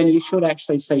 then you should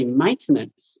actually see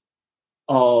maintenance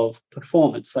of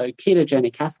performance. So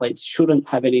ketogenic athletes shouldn't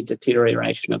have any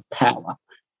deterioration of power.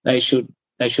 They should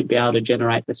be able to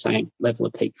generate the same level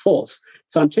of peak force.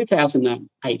 So in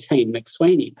 2018,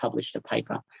 McSweeney published a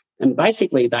paper, and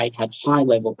basically they had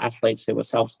high-level athletes who were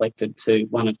self-selected to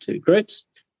one of two groups,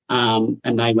 and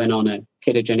they went on a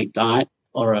ketogenic diet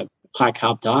or a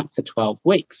high-carb diet for 12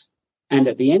 weeks. And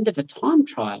at the end of a time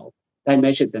trial, they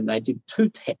measured them. They did two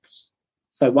tests.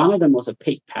 So one of them was a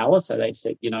peak power. So they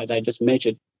said, they just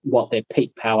measured what their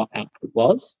peak power output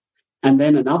was. And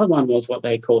then another one was what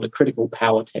they called a critical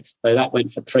power test. So that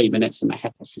went for 3 minutes and they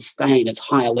had to sustain as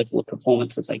high a level of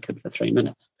performance as they could for 3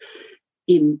 minutes.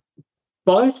 In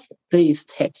both these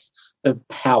tests of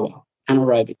power,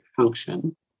 anaerobic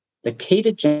function, the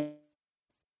ketogenic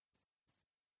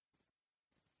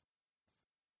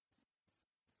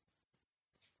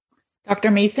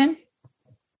Dr. Mason?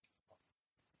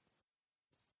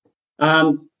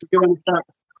 Do you want to start?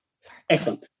 Sorry.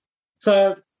 Excellent.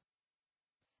 So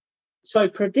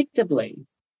predictably,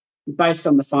 based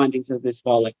on the findings of this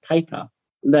Volek paper,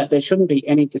 that there shouldn't be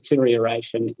any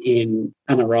deterioration in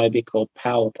anaerobic or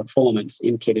power performance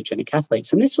in ketogenic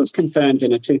athletes. And this was confirmed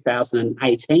in a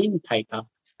 2018 paper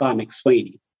by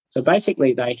McSweeney. So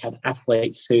basically, they had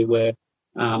athletes who were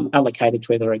allocated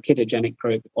to either a ketogenic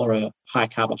group or a high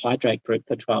carbohydrate group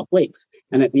for 12 weeks.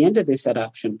 And at the end of this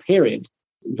adaptation period,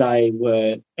 they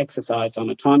were exercised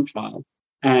on a time trial.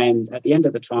 And at the end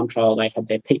of the time trial, they had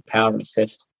their peak power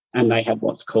assessed, and they had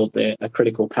what's called a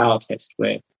critical power test,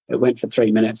 where it went for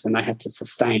 3 minutes and they had to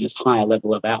sustain as high a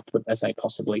level of output as they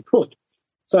possibly could.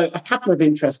 So a couple of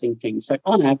interesting things. So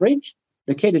on average,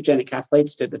 the ketogenic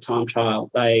athletes did the time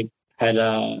trial. They had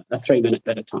a 3 minute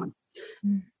better time.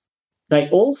 Mm. They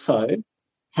also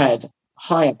had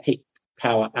higher peak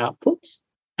power outputs,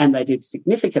 and they did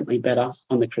significantly better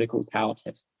on the critical power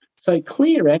test. So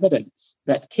clear evidence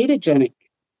that ketogenic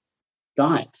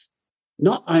diets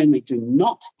not only do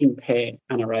not impair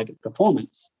anaerobic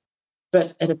performance,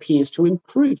 but it appears to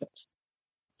improve it.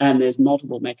 And there's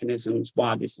multiple mechanisms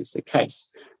why this is the case.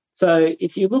 So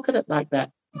if you look at it like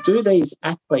that, do these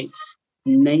athletes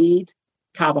need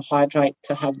carbohydrate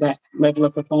to have that level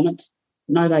of performance?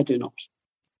 No, they do not.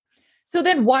 So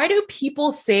then why do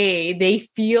people say they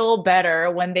feel better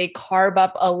when they carb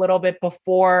up a little bit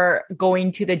before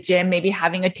going to the gym, maybe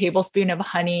having a tablespoon of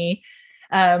honey,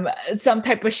 some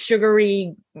type of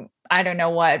sugary, I don't know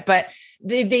what, but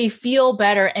they feel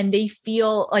better and they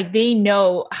feel like they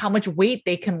know how much weight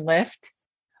they can lift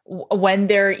when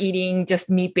they're eating just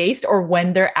meat-based or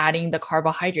when they're adding the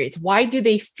carbohydrates? Why do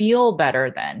they feel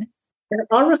better then?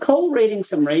 I recall reading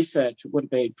some research, it would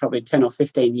be probably 10 or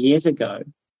 15 years ago,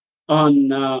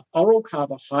 on oral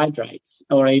carbohydrates,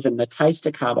 or even the taste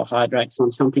of carbohydrates,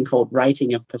 on something called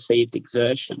rating of perceived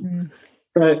exertion.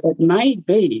 So it may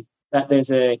be that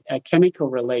there's a chemical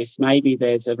release, maybe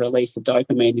there's a release of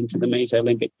dopamine into the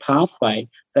mesolimbic pathway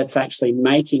that's actually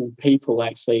making people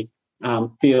actually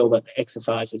feel that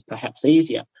exercise is perhaps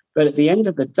easier. But at the end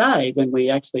of the day, when we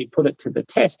actually put it to the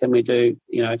test and we do,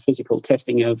 physical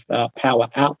testing of power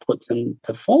outputs and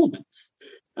performance,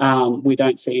 we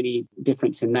don't see any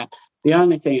difference in that. The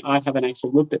only thing, I haven't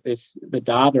actually looked at the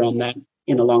data on that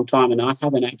in a long time, and I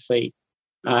haven't actually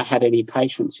had any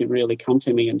patients who really come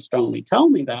to me and strongly tell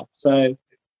me that. So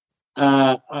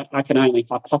I can only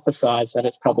hypothesize that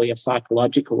it's probably a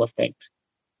psychological effect.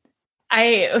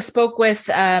 I spoke with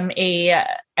a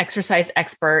exercise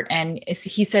expert, and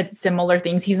he said similar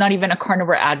things. He's not even a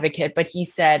carnivore advocate, but he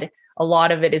said a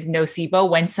lot of it is nocebo.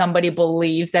 When somebody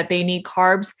believes that they need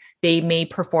carbs, they may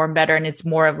perform better, and it's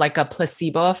more of like a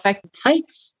placebo effect. It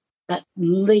takes at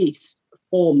least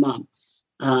 4 months,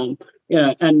 and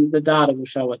the data will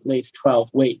show at least 12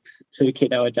 weeks to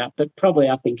keto adapt, but probably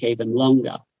I think even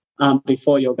longer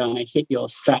before you're going to hit your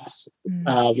straps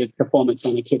with performance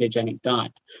on a ketogenic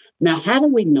diet. Now, how do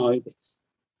we know this?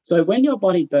 So when your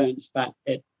body burns fat,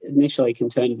 it initially can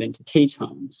turn it into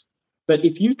ketones. But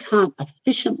if you can't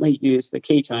efficiently use the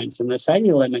ketones, and the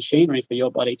cellular machinery for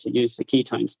your body to use the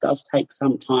ketones does take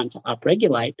some time to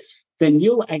upregulate, then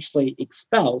you'll actually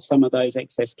expel some of those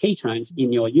excess ketones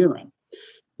in your urine.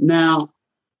 Now,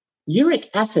 uric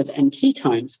acid and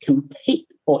ketones compete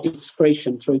for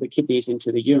excretion through the kidneys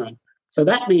into the urine. So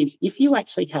that means if you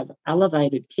actually have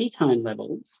elevated ketone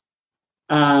levels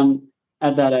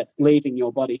that are leaving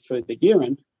your body through the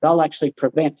urine, they'll actually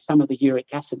prevent some of the uric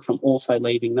acid from also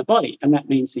leaving the body. And that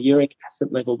means the uric acid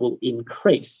level will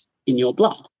increase in your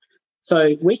blood.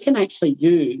 So we can actually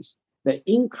use the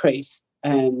increase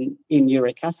in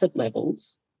uric acid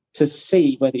levels to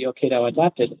see whether you're keto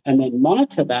adapted, and then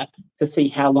monitor that to see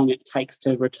how long it takes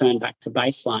to return back to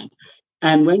baseline.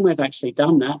 And when we've actually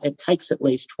done that, it takes at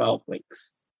least 12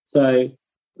 weeks. So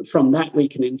from that, we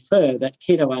can infer that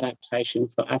keto adaptation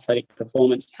for athletic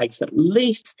performance takes at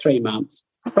least 3 months,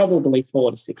 probably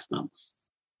 4 to 6 months.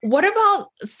 What about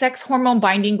sex hormone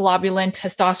binding globulin,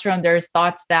 testosterone? There's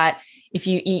thoughts that if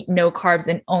you eat no carbs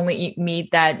and only eat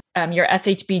meat, that your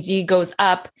SHBG goes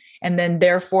up, and then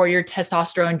therefore your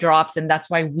testosterone drops. And that's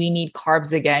why we need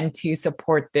carbs again to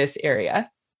support this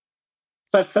area.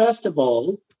 So first of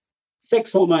all,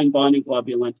 sex hormone binding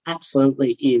globulin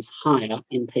absolutely is higher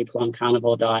in people on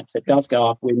carnivore diets. It does go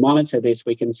up. We monitor this.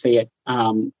 We can see it.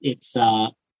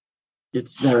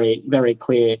 It's very, very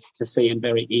clear to see and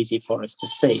very easy for us to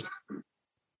see.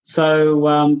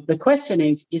 So the question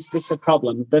is this a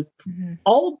problem? The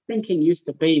old thinking used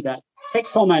to be that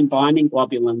sex hormone binding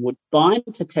globulin would bind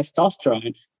to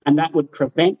testosterone, and that would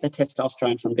prevent the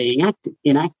testosterone from being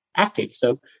active.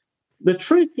 So the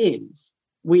truth is,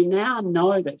 we now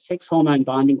know that sex hormone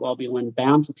binding globulin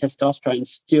bound to testosterone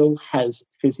still has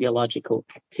physiological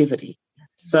activity.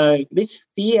 So this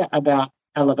fear about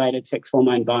elevated sex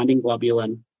hormone binding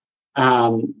globulin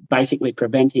basically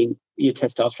preventing your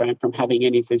testosterone from having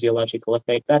any physiological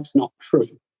effect, that's not true.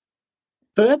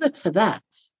 Further to that,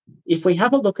 if we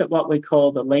have a look at what we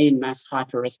call the lean mass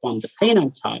hyperresponder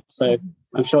phenotype, so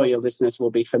I'm sure your listeners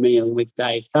will be familiar with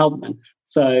Dave Feldman.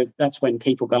 So that's when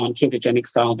people go on ketogenic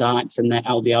style diets and their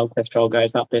LDL cholesterol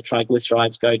goes up, their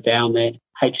triglycerides go down, their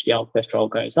HDL cholesterol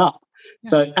goes up.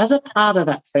 Yes. So as a part of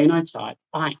that phenotype,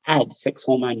 I add sex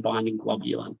hormone binding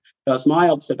globulin. So it's my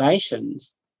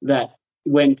observations that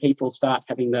when people start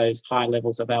having those high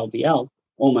levels of LDL,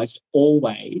 almost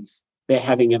always they're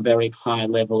having a very high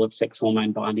level of sex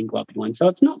hormone binding globulin. So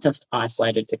it's not just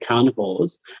isolated to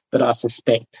carnivores, but I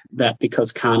suspect that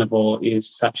because carnivore is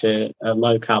such a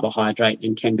low carbohydrate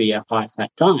and can be a high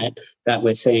fat diet, that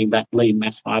we're seeing that lean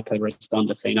mass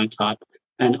hyperresponder phenotype.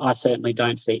 And I certainly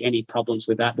don't see any problems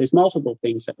with that. There's multiple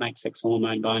things that make sex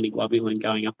hormone binding globulin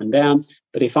going up and down.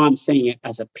 But if I'm seeing it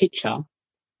as a picture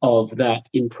of that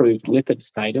improved lipid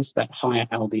status, that higher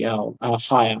LDL,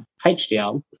 higher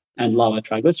HDL, and lower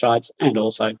triglycerides, and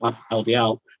also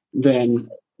LDL, then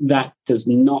that does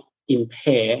not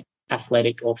impair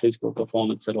athletic or physical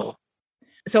performance at all.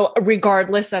 So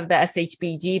regardless of the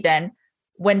SHBG, then,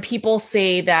 when people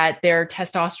say that their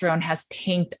testosterone has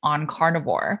tanked on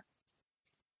carnivore,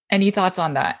 any thoughts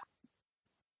on that?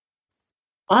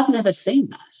 I've never seen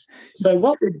that. So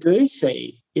what we do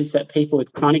see is that people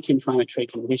with chronic inflammatory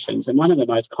conditions, and one of the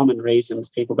most common reasons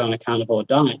people go on a carnivore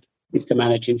diet is to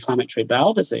manage inflammatory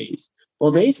bowel disease.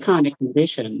 Well, these kind of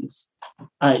conditions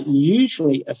are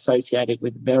usually associated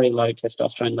with very low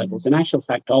testosterone levels. In actual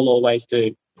fact, I'll always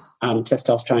do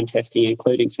testosterone testing,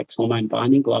 including sex hormone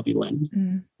binding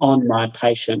globulin, on my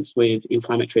patients with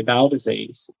inflammatory bowel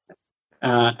disease,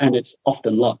 and it's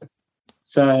often low.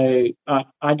 So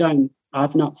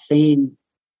I've not seen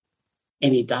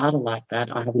any data like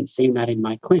that. I haven't seen that in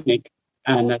my clinic,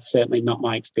 and that's certainly not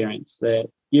my experience. The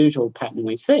usual pattern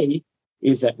we see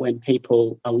is that when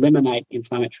people eliminate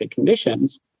inflammatory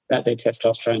conditions, that their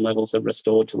testosterone levels are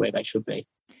restored to where they should be.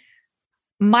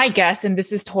 My guess, and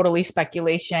this is totally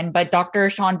speculation, but Dr.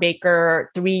 Shawn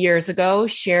Baker 3 years ago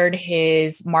shared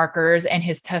his markers and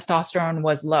his testosterone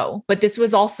was low. But this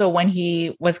was also when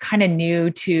he was kind of new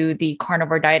to the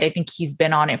carnivore diet. I think he's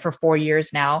been on it for 4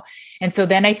 years now. And so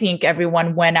then I think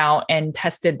everyone went out and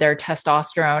tested their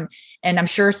testosterone. And I'm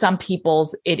sure some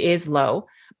people's it is low,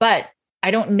 but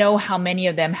I don't know how many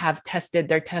of them have tested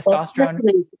their testosterone.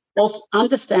 Well,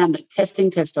 understand that testing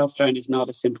testosterone is not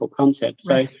a simple concept.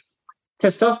 So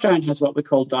testosterone has what we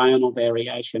call diurnal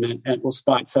variation, and it will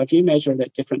spike. So if you measure it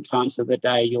at different times of the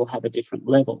day, you'll have a different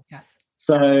level. Yes.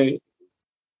 So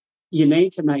you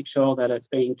need to make sure that it's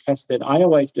being tested. I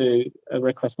always do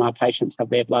request my patients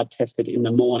have their blood tested in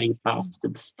the morning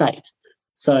fasted state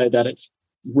so that it's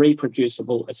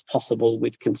reproducible as possible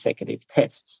with consecutive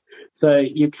tests. So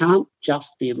you can't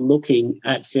just be looking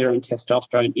at serum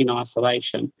testosterone in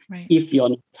isolation if you're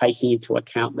not taking into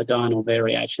account the diurnal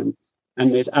variations.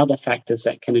 And there's other factors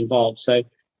that can involve. So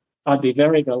I'd be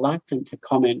very reluctant to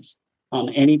comment on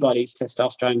anybody's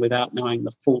testosterone without knowing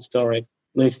the full story,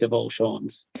 least of all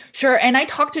Shawn's. Sure. And I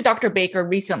talked to Dr. Baker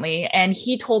recently, and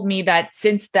he told me that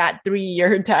since that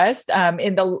 3-year test,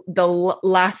 in the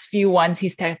last few ones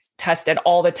he's tested,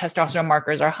 all the testosterone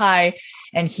markers are high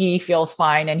and he feels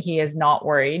fine and he is not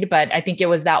worried. But I think it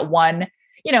was that one,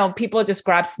 people just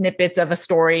grab snippets of a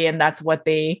story and that's what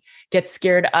they get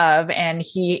scared of. And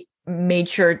he made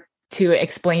sure to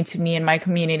explain to me and my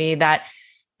community that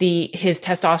his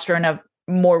testosterone of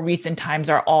more recent times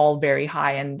are all very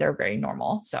high and they're very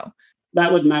normal. So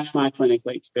that would match my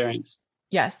clinical experience.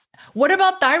 Yes. What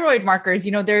about thyroid markers?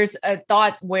 There's a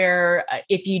thought where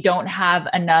if you don't have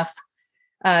enough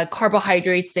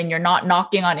carbohydrates, then you're not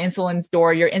knocking on insulin's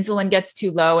door. Your insulin gets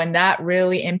too low and that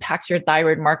really impacts your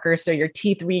thyroid markers. So your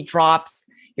T3 drops,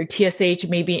 your TSH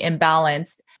may be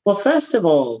imbalanced. Well, first of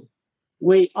all,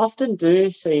 we often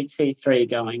do see T3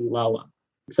 going lower.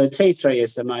 So T3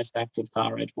 is the most active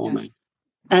thyroid hormone. Yes.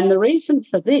 And the reason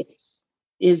for this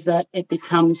is that it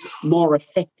becomes more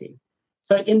effective.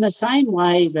 So in the same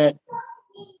way that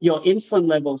your insulin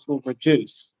levels will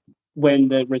reduce when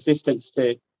the resistance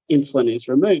to insulin is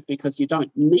removed because you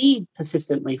don't need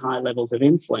persistently high levels of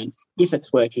insulin if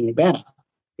it's working better.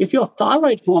 If your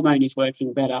thyroid hormone is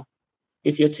working better,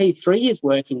 if your T3 is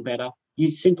working better, you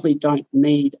simply don't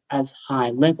need as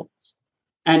high levels.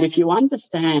 And if you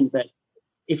understand that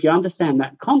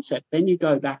concept, then you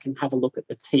go back and have a look at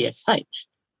the TSH.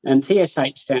 And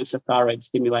TSH stands for thyroid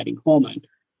stimulating hormone.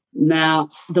 Now,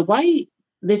 the way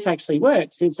this actually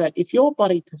works is that if your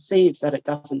body perceives that it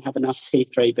doesn't have enough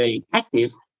T3 being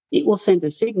active, it will send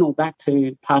a signal back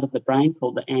to part of the brain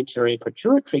called the anterior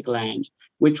pituitary gland,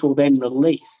 which will then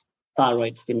release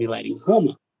thyroid stimulating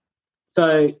hormone.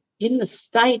 So in the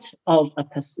state of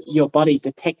your body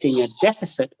detecting a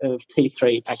deficit of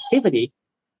T3 activity,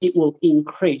 it will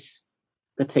increase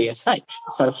the TSH.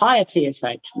 So higher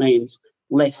TSH means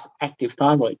less active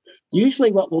thyroid.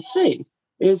 Usually what we'll see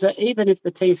is that even if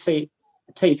the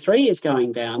T3 is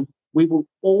going down, we will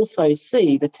also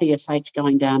see the TSH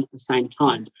going down at the same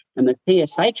time. And the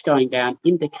TSH going down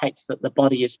indicates that the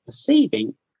body is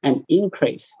perceiving an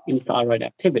increase in thyroid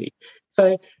activity.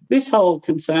 So this whole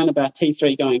concern about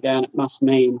T3 going down, it must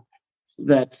mean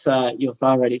that your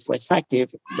thyroid is less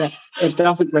active, that it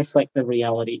doesn't reflect the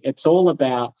reality. It's all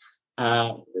about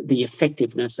the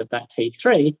effectiveness of that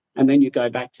T3, and then you go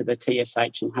back to the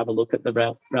TSH and have a look at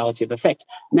the relative effect.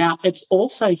 Now, it's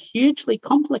also hugely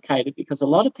complicated because a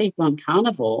lot of people on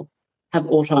carnivore have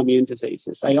autoimmune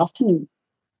diseases. They often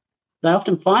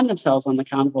find themselves on the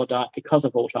carnivore diet because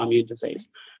of autoimmune disease.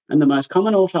 And the most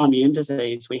common autoimmune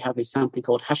disease we have is something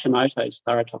called Hashimoto's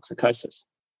thyrotoxicosis.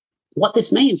 What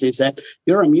this means is that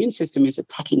your immune system is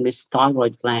attacking this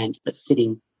thyroid gland that's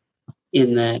sitting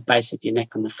in the base of your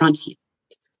neck on the front here.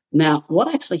 Now,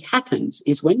 what actually happens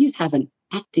is when you have an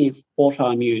active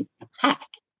autoimmune attack,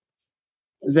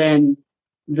 then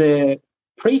the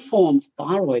preformed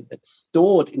thyroid that's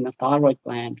stored in the thyroid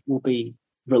gland will be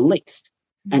released.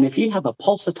 And if you have a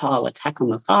pulsatile attack on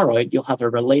the thyroid, you'll have a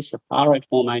release of thyroid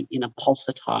hormone in a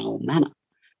pulsatile manner.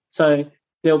 So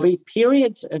there'll be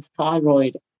periods of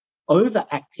thyroid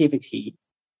overactivity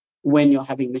when you're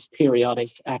having this periodic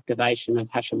activation of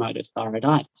Hashimoto's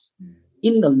thyroiditis.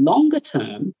 In the longer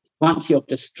term, once you've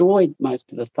destroyed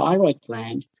most of the thyroid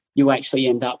gland, you actually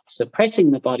end up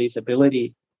suppressing the body's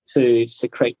ability to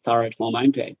secrete thyroid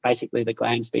hormone. Basically, the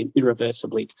gland's been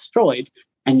irreversibly destroyed,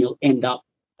 and you'll end up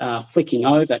flicking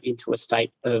over into a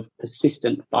state of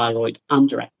persistent thyroid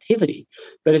underactivity.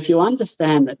 But if you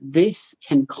understand that this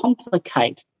can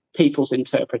complicate people's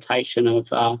interpretation of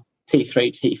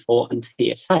T3, T4, and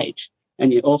TSH,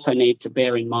 and you also need to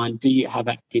bear in mind, do you have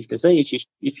active disease?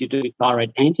 If you do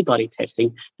thyroid antibody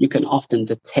testing, you can often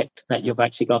detect that you've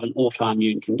actually got an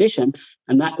autoimmune condition,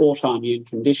 and that autoimmune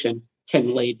condition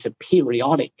can lead to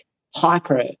periodic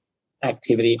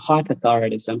hyperactivity,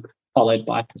 hyperthyroidism, followed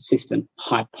by persistent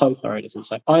hypothyroidism.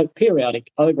 So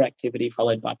periodic overactivity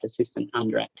followed by persistent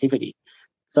underactivity.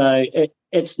 So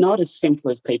it's not as simple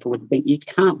as people would think. You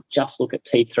can't just look at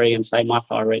T3 and say, my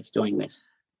thyroid's doing this.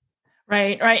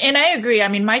 Right. And I agree. I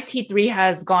mean, my T3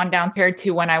 has gone down compared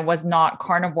to when I was not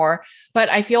carnivore, but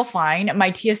I feel fine.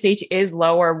 My TSH is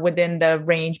lower within the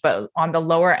range, but on the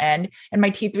lower end, and my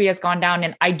T3 has gone down.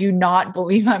 And I do not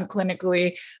believe I'm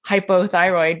clinically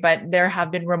hypothyroid, but there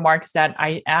have been remarks that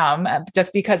I am,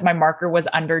 just because my marker was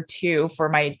under 2 for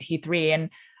my T3. And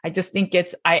I just think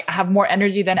I have more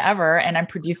energy than ever, and I'm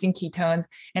producing ketones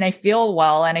and I feel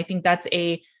well. And I think that's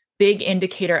a big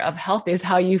indicator of health, is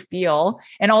how you feel,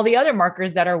 and all the other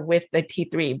markers that are with the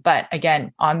T3. But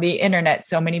again, on the internet,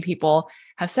 so many people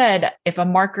have said if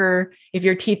your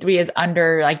T3 is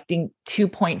under, I think,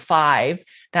 2.5,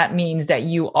 that means that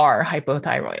you are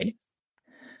hypothyroid.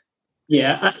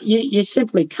 Yeah, you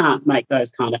simply can't make those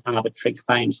kind of arbitrary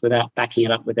claims without backing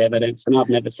it up with evidence. And I've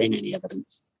never seen any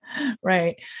evidence.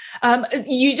 Right.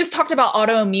 You just talked about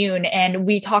autoimmune, and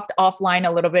we talked offline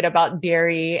a little bit about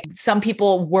dairy. Some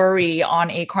people worry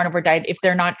on a carnivore diet, if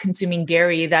they're not consuming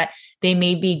dairy, that they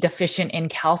may be deficient in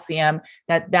calcium,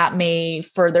 that may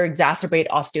further exacerbate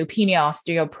osteopenia,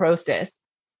 osteoporosis.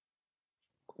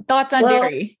 Thoughts on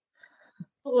dairy?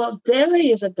 Well,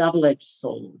 dairy is a double-edged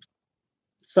sword.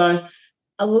 So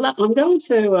I'm going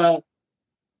to,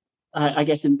 I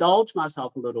guess, indulge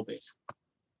myself a little bit.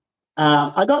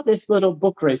 I got this little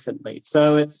book recently.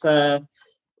 So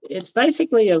it's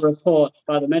basically a report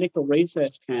by the Medical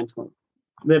Research Council.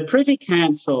 The Privy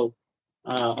Council,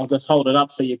 I'll just hold it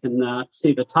up so you can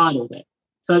see the title there.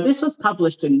 So this was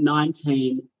published in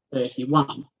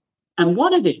 1931. And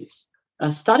what it is,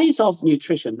 studies of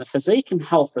nutrition, the physique and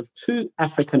health of 2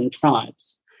 African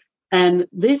tribes. And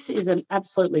this is an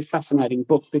absolutely fascinating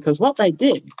book, because what they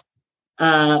did,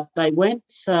 they went...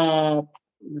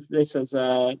 this was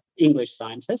English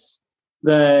scientists.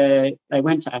 They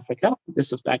went to Africa.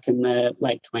 This was back in the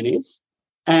late 1920s.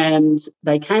 And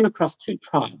they came across 2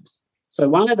 tribes. So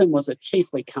one of them was a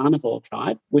chiefly carnivore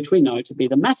tribe, which we know to be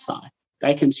the Maasai.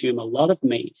 They consume a lot of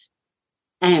meat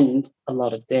and a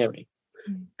lot of dairy.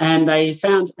 And they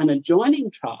found an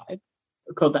adjoining tribe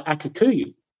called the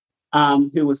Akakuyu.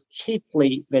 who was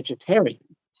chiefly vegetarian.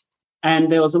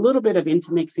 And there was a little bit of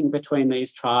intermixing between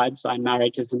these tribes by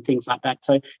marriages and things like that.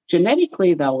 So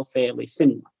genetically, they were fairly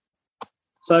similar.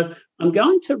 So I'm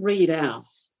going to read out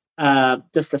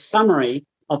just a summary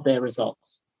of their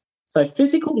results. So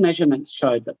physical measurements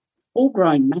showed that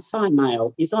full-grown Maasai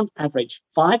male is on average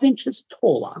 5 inches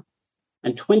taller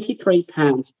and 23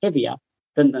 pounds heavier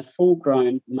than the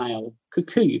full-grown male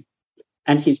Kikuyu.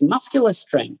 And his muscular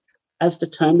strength, as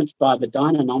determined by the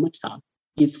dynamometer,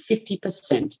 is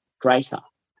 50% greater.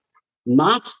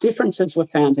 Marked differences were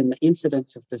found in the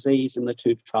incidence of disease in the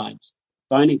two tribes.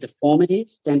 Bony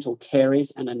deformities, dental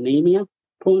caries and anemia,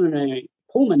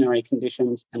 pulmonary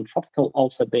conditions and tropical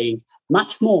ulcer being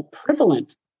much more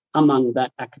prevalent among the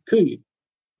Kikuyu.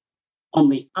 On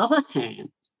the other hand,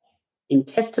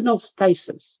 intestinal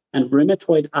stasis and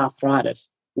rheumatoid arthritis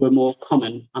were more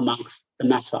common amongst the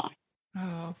Maasai.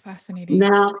 Oh, fascinating.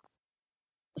 Now,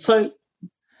 so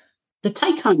the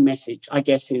take-home message, I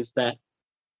guess, is that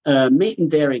a meat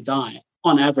and dairy diet,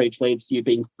 on average, leads to you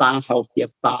being far healthier,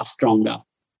 far stronger,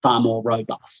 far more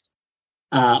robust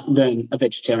than a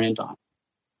vegetarian diet.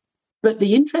 But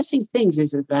the interesting things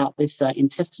is about this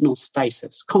intestinal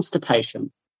stasis,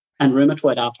 constipation, and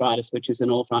rheumatoid arthritis, which is an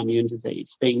autoimmune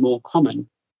disease, being more common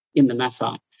in the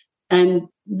Maasai. And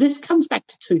this comes back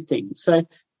to two things. So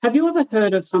have you ever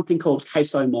heard of something called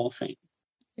casomorphine?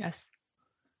 Yes.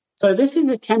 So this is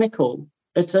a chemical.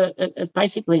 It's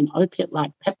basically an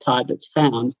opiate-like peptide that's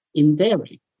found in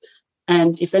dairy.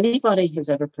 And if anybody has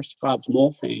ever prescribed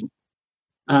morphine,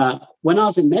 when I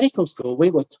was in medical school,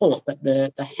 we were taught that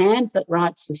the hand that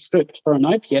writes the script for an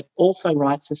opiate also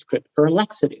writes a script for a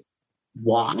laxative.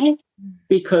 Why?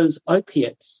 Because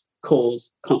opiates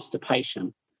cause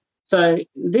constipation. So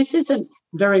this isn't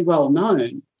very well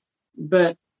known,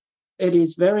 but it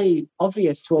is very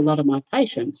obvious to a lot of my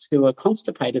patients who are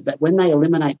constipated that when they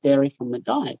eliminate dairy from the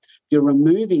diet, you're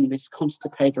removing this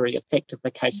constipatory effect of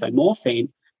the casomorphine.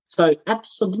 So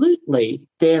absolutely,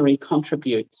 dairy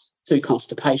contributes to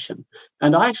constipation.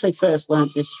 And I actually first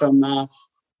learned this from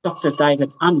Dr.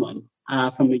 David Unwin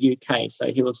from the UK. So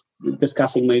he was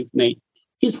discussing with me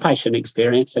his patient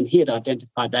experience, and he had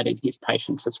identified that in his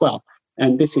patients as well.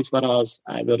 And this is what I was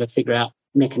able to figure out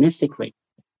mechanistically.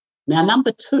 Now,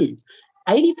 number two,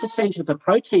 80% of the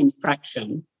protein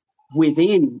fraction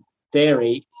within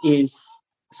dairy is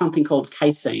something called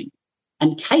casein.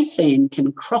 And casein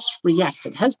can cross-react.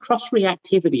 It has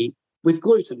cross-reactivity with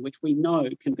gluten, which we know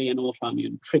can be an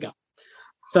autoimmune trigger.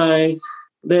 So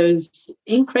there's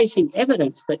increasing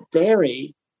evidence that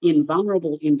dairy in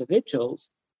vulnerable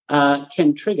individuals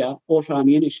can trigger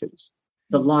autoimmune issues,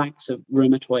 the likes of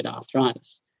rheumatoid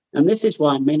arthritis. And this is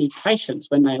why many patients,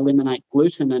 when they eliminate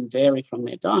gluten and dairy from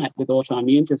their diet with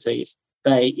autoimmune disease,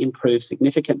 they improve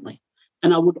significantly.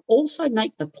 And I would also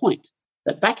make the point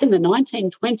that back in the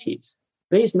 1920s,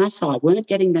 these Maasai weren't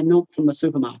getting their milk from the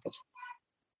supermarket.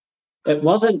 It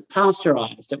wasn't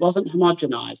pasteurized. It wasn't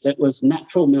homogenized. It was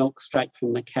natural milk straight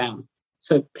from the cow.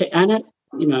 So, and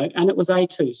it was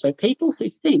A2. So people who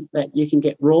think that you can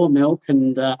get raw milk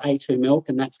and A2 milk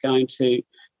and that's going to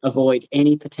avoid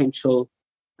any potential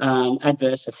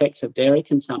adverse effects of dairy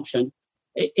consumption,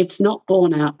 it's not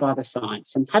borne out by the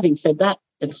science. And having said that,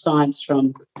 it's science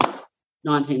from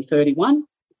 1931.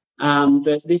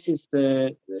 But this is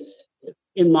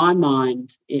in my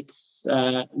mind, it's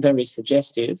very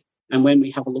suggestive. And when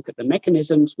we have a look at the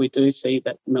mechanisms, we do see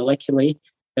that molecularly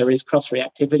there is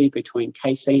cross-reactivity between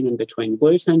casein and between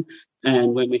gluten.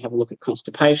 And when we have a look at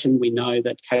constipation, we know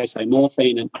that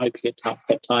casomorphine and opiate-type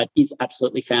peptide is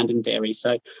absolutely found in dairy.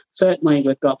 So certainly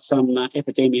we've got some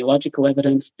epidemiological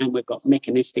evidence and we've got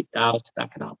mechanistic data to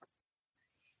back it up.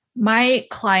 My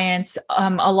clients,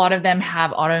 a lot of them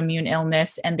have autoimmune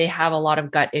illness and they have a lot of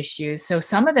gut issues. So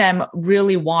some of them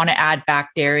really want to add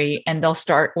back dairy and they'll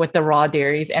start with the raw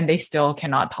dairies and they still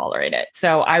cannot tolerate it.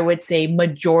 So I would say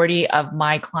majority of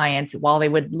my clients, while they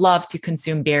would love to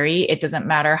consume dairy, it doesn't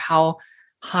matter how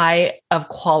high of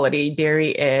quality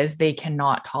dairy is, they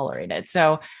cannot tolerate it.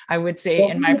 So I would say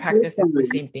in my practice, it's the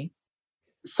same thing.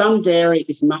 Some dairy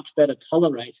is much better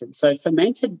tolerated. So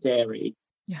fermented dairy,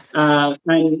 yes.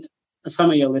 And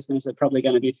some of your listeners are probably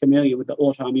going to be familiar with the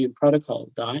autoimmune protocol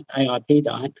diet, AIP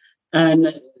diet,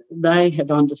 and they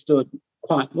have understood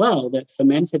quite well that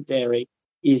fermented dairy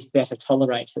is better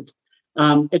tolerated.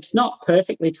 It's not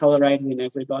perfectly tolerated in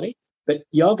everybody, but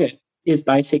yogurt is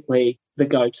basically the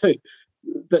go-to.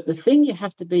 But the thing you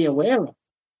have to be aware of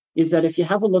is that if you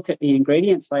have a look at the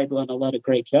ingredients label on a lot of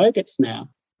Greek yogurts now,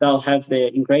 they'll have their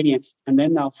ingredients and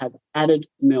then they'll have added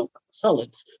milk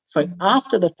solids. So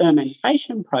after the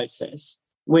fermentation process,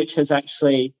 which has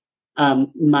actually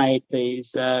made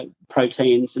these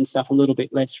proteins and stuff a little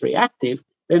bit less reactive,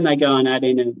 then they go and add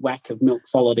in a whack of milk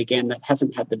solid again that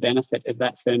hasn't had the benefit of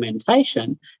that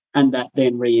fermentation, and that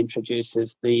then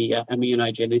reintroduces the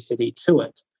immunogenicity to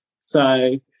it.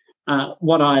 So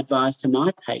what I advise to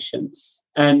my patients,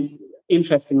 and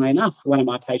interestingly enough, one of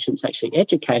my patients actually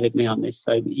educated me on this,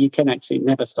 so you can actually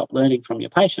never stop learning from your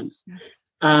patients,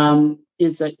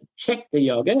 is that check the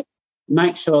yogurt,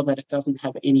 make sure that it doesn't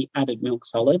have any added milk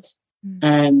solids,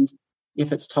 and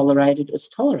if it's tolerated, it's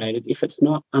tolerated. If it's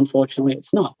not, unfortunately,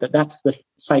 it's not. But that's the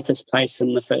safest place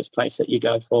and the first place that you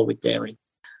go for with dairy.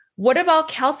 What about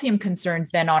calcium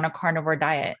concerns then on a carnivore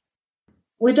diet?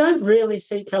 We don't really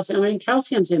see calcium. I mean,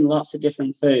 calcium's in lots of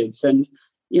different foods. And,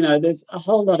 you know, there's a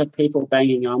whole lot of people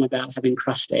banging on about having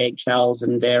crushed eggshells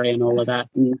and dairy and all of that.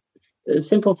 And the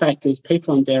simple fact is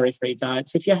people on dairy-free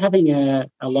diets, if you're having a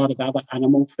lot of other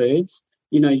animal foods,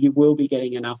 you know, you will be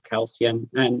getting enough calcium,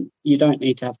 and you don't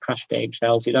need to have crushed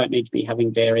eggshells. You don't need to be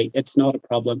having dairy. It's not a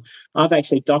problem. I've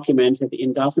actually documented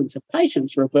in dozens of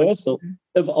patients reversal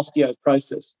of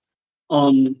osteoporosis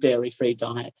on dairy-free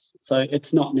diets. So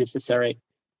it's not necessary.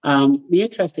 The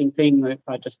interesting thing that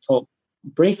I just talked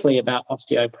briefly about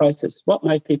osteoporosis, what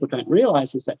most people don't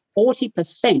realise is that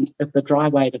 40% of the dry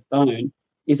weight of bone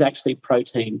is actually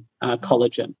protein,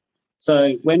 collagen.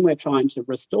 So when we're trying to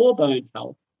restore bone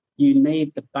health, you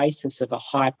need the basis of a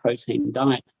high-protein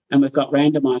diet. And we've got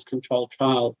randomised controlled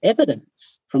trial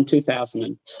evidence from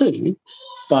 2002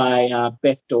 by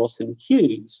Beth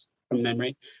Dawson-Hughes, from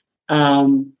memory,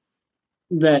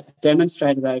 that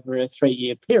demonstrated over a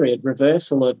 3-year period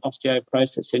reversal of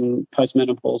osteoporosis in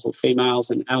postmenopausal females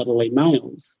and elderly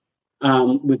males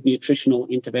with nutritional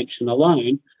intervention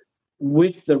alone,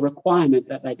 with the requirement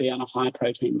that they be on a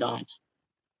high-protein diet.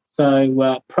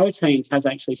 So protein has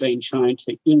actually been shown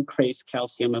to increase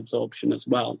calcium absorption as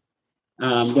well.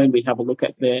 When we have a look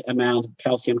at the amount of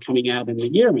calcium coming out in the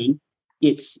urine,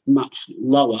 it's much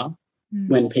lower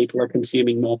when people are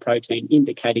consuming more protein,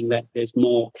 indicating that there's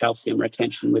more calcium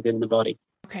retention within the body.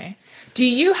 Okay. Do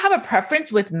you have a preference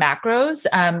with macros?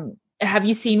 Have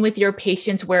you seen with your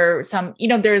patients where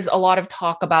there's a lot of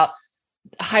talk about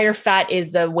higher fat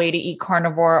is the way to eat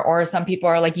carnivore, or some people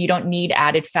are like, you don't need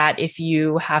added fat if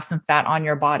you have some fat on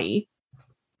your body?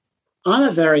 I'm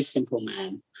a very simple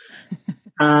man.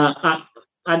 I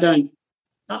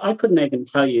couldn't even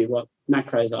tell you what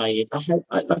macros I eat.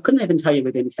 I couldn't even tell you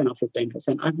within 10 or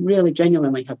 15%. I really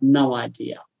genuinely have no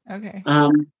idea. Okay.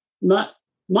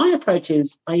 My approach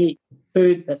is I eat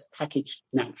food that's packaged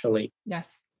naturally. Yes.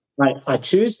 I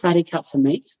choose fatty cuts of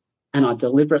meat and I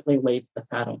deliberately leave the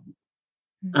fat on.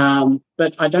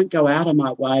 But I don't go out of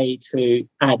my way to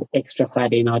add extra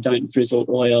fat in. I don't drizzle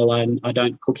oil and I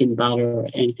don't cook in butter or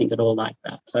anything at all like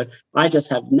that. So I just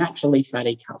have naturally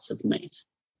fatty cuts of meat.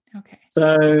 Okay.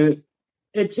 So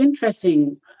it's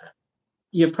interesting.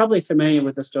 You're probably familiar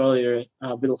with the story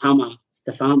of Wilhelmus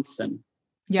Stephenson,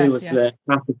 who was the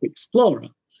Arctic explorer.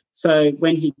 So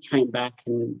when he came back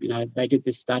and, they did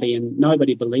this study and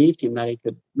nobody believed him that he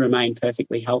could remain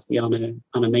perfectly healthy on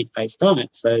a meat-based diet.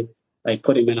 So they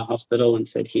put him in a hospital and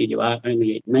said, here you are,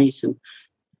 only eat meat. And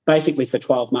basically for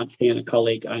 12 months, he and a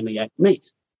colleague only ate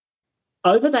meat.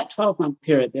 Over that 12-month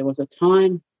period, there was a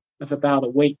time of about a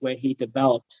week where he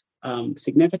developed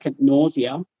significant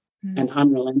nausea and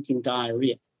unrelenting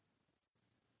diarrhea.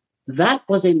 That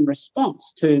was in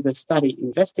response to the study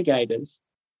investigators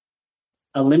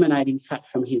eliminating fat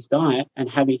from his diet and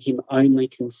having him only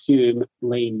consume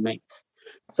lean meat.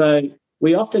 So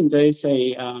we often do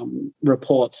see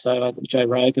reports, so Joe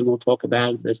Rogan will talk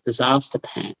about it, there's disaster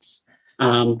pants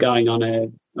going on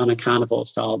a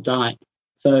carnivore-style diet.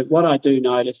 So what I do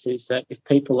notice is that if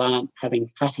people aren't having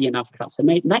fatty enough cuts of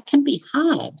meat, and that can be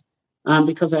hard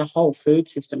because our whole food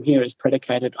system here is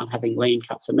predicated on having lean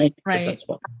cuts of meat because that's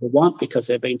what people want, because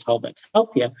they're being told that's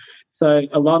healthier. So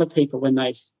a lot of people, when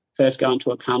they first go into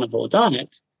a carnivore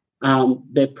diet,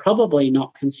 they're probably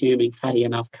not consuming fatty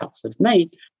enough cuts of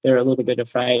meat. They're a little bit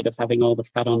afraid of having all the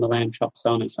fat on the lamb chops,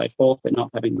 so on and so forth. They're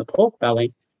not having the pork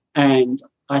belly. And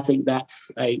I think that's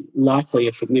likely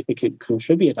a significant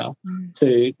contributor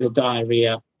to the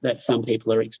diarrhea that some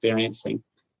people are experiencing.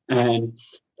 And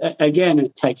again,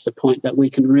 it takes the point that we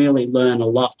can really learn a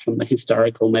lot from the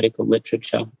historical medical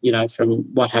literature, from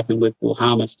what happened with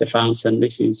Wilhelmus Stephenson.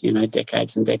 This is,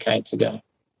 decades and decades ago.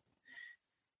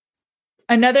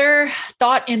 Another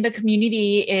thought in the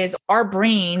community is our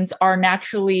brains are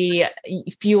naturally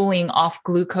fueling off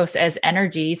glucose as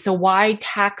energy. So why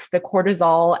tax the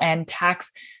cortisol and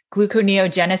tax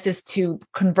gluconeogenesis to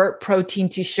convert protein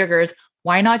to sugars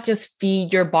Why not just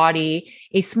feed your body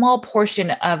a small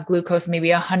portion of glucose,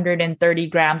 maybe 130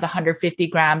 grams, 150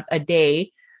 grams a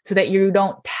day, so that you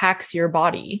don't tax your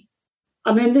body?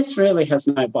 I mean, this really has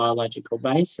no biological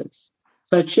basis.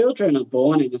 So children are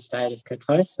born in a state of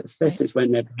ketosis. This is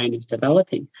when their brain is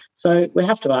developing. So we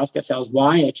have to ask ourselves,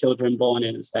 why are children born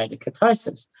in a state of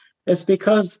ketosis? It's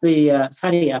because the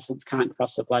fatty acids can't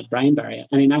cross the blood-brain barrier.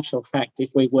 And in actual fact, if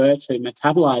we were to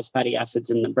metabolize fatty acids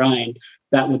in the brain,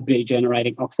 that would be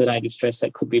generating oxidative stress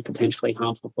that could be potentially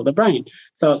harmful for the brain.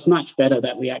 So it's much better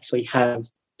that we actually have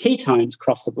ketones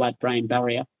cross the blood-brain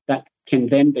barrier that can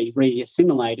then be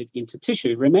re-assimilated into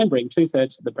tissue, remembering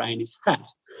 2/3 of the brain is fat.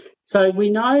 So we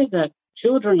know that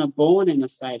children are born in a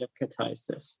state of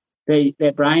ketosis.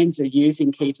 Their brains are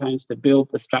using ketones to build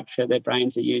the structure. Their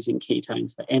brains are using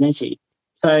ketones for energy.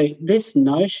 So this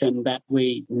notion that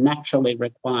we naturally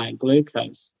require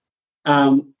glucose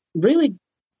really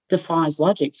defies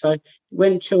logic. So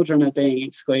when children are being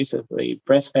exclusively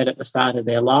breastfed at the start of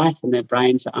their life and their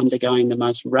brains are undergoing the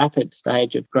most rapid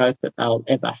stage of growth that they'll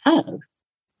ever have,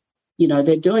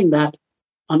 they're doing that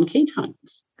on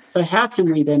ketones. So how can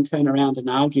we then turn around and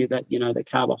argue that, the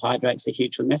carbohydrates are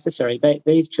hugely necessary?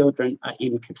 These children are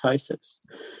in ketosis.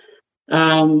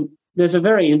 There's a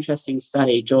very interesting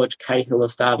study, George Cahill, a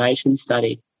starvation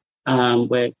study,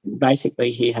 where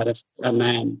basically he had a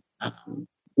man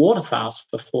water fast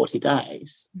for 40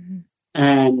 days. Mm-hmm.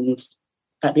 And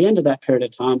at the end of that period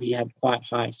of time, he had quite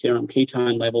high serum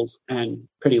ketone levels and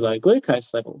pretty low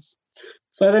glucose levels.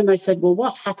 So then they said, well,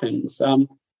 what happens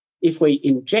if we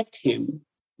inject him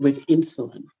with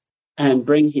insulin and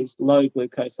bring his low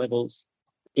glucose levels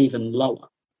even lower?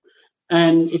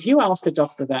 And if you ask a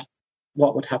doctor that,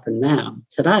 what would happen now,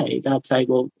 today, they'd say,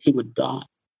 well, he would die.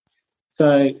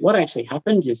 So what actually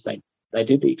happened is they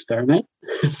did the experiment.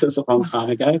 This was a long time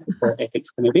ago before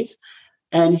ethics committees.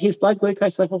 And his blood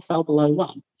glucose level fell below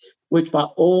 1, which by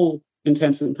all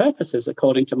intents and purposes,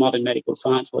 according to modern medical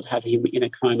science, would have him in a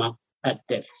coma at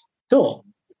death's door.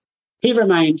 He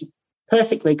remained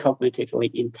perfectly cognitively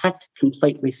intact,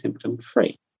 completely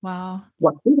symptom-free. Wow.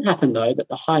 What did happen, though, that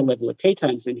the high level of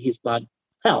ketones in his blood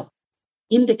fell,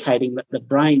 indicating that the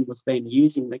brain was then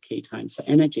using the ketones for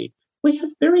energy. We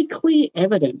have very clear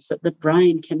evidence that the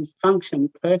brain can function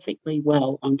perfectly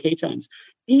well on ketones.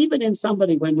 Even in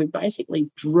somebody when we basically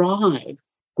drive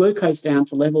glucose down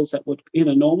to levels that would, in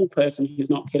a normal person who's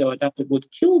not keto adapted,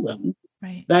 would kill them,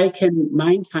 right, they can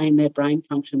maintain their brain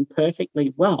function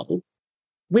perfectly well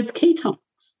with ketones.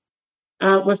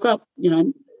 We've got,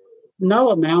 no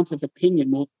amount of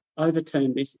opinion will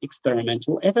overturn this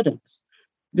experimental evidence.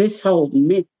 This whole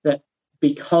myth that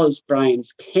because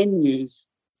brains can use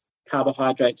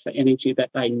carbohydrates for energy,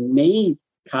 that they need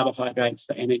carbohydrates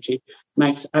for energy,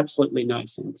 makes absolutely no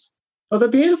sense. Well, the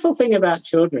beautiful thing about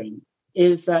children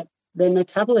is that their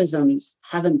metabolisms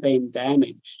haven't been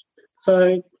damaged.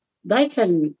 So they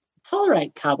can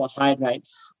tolerate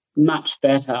carbohydrates much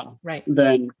better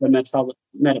than the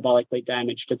metabolically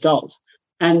damaged adult.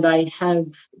 And they have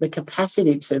the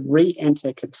capacity to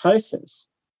re-enter ketosis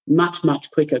much,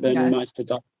 much quicker than most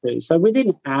adults do. So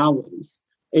within hours,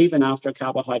 even after a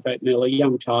carbohydrate meal, a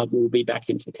young child will be back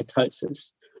into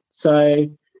ketosis. So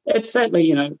it's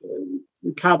certainly,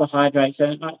 carbohydrates.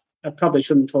 I probably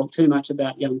shouldn't talk too much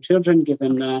about young children,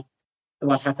 given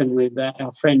what happened with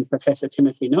our friend Professor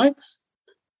Timothy Noakes.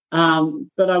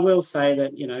 But I will say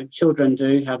that, children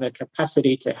do have a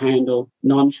capacity to handle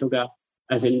non-sugar,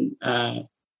 as in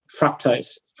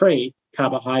fructose-free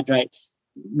carbohydrates,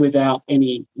 without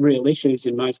any real issues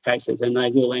in most cases, and they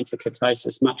will enter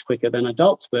ketosis much quicker than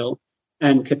adults will.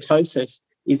 And ketosis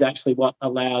is actually what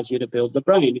allows you to build the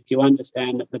brain. If you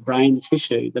understand that the brain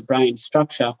tissue, the brain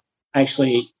structure,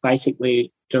 actually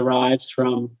basically derives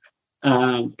from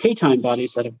ketone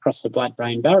bodies that have crossed the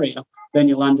blood-brain barrier, then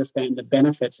you'll understand the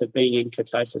benefits of being in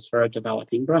ketosis for a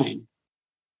developing brain.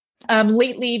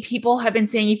 Lately, people have been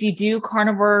saying if you do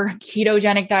carnivore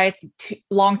ketogenic diets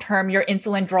long-term, your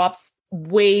insulin drops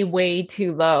way, way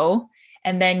too low.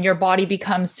 And then your body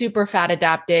becomes super fat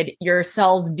adapted. Your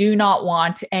cells do not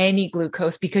want any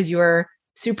glucose because you're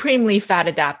supremely fat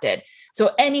adapted.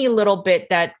 So any little bit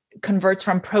that converts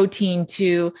from protein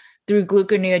through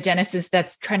gluconeogenesis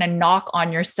that's trying to knock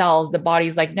on your cells, the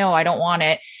body's like, no, I don't want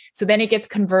it. So then it gets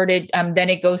converted. Then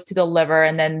it goes to the liver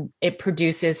and then it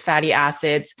produces fatty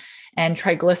acids and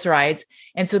triglycerides.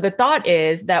 And so the thought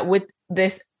is that with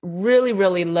this really,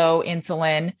 really low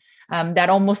insulin, that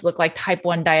almost look like type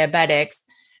 1 diabetics,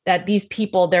 that these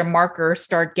people, their markers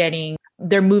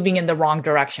they're moving in the wrong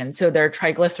direction. So their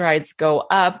triglycerides go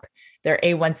up, their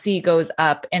A1C goes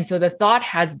up. And so the thought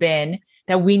has been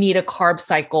that we need a carb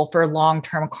cycle for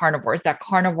long-term carnivores, that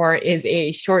carnivore is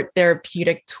a short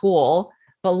therapeutic tool,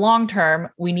 but long-term,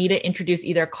 we need to introduce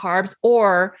either carbs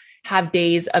or have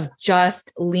days of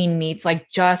just lean meats, like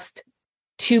just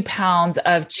 2 pounds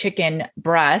of chicken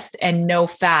breast and no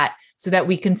fat so that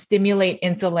we can stimulate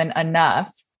insulin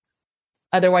enough.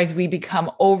 Otherwise, we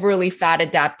become overly fat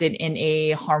adapted in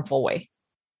a harmful way.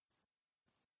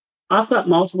 I've got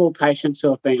multiple patients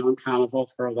who have been on carnivore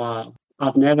for a while.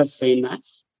 I've never seen that.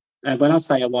 And when I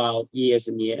say a while, years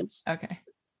and years. Okay.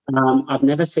 I've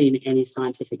never seen any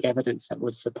scientific evidence that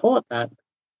would support that.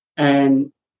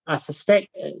 And I suspect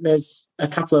there's a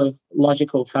couple of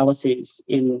logical fallacies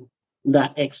in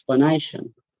that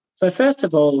explanation. So first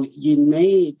of all, you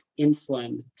need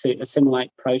insulin to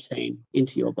assimilate protein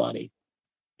into your body.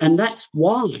 And that's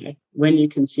why when you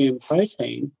consume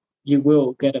protein, you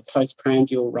will get a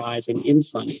postprandial rise in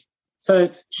insulin. So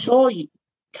sure,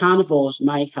 carnivores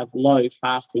may have low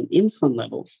fasting insulin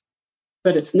levels,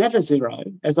 but it's never zero.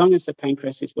 As long as the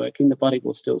pancreas is working, the body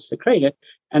will still secrete it,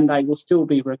 and they will still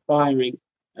be requiring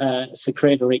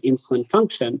secretory insulin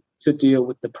function to deal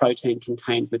with the protein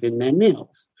contained within their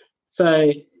meals.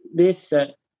 So this,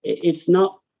 it's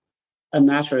not a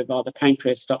matter of, the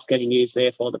pancreas stops getting used,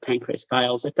 therefore the pancreas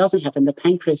fails. It doesn't happen. The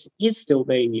pancreas is still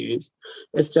being used.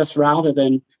 It's just rather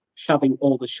than shoving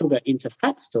all the sugar into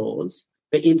fat stores,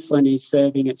 the insulin is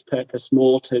serving its purpose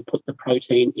more to put the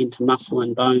protein into muscle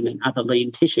and bone and other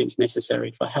lean tissues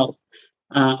necessary for health.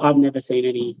 I've never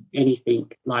seen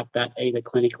anything like that either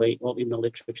clinically or in the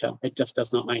literature. It just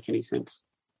does not make any sense.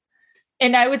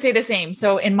 And I would say the same.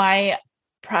 So in my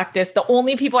practice, the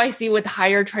only people I see with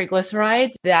higher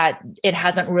triglycerides that it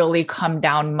hasn't really come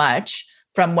down much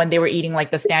from when they were eating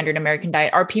like the standard American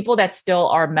diet are people that still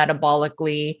are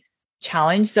metabolically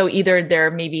challenged. So either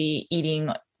they're maybe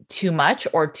eating too much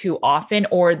or too often,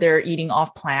 or they're eating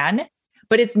off plan.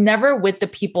 But it's never with the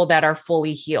people that are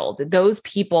fully healed. Those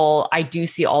people, I do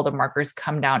see all the markers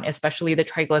come down, especially the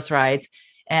triglycerides.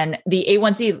 And the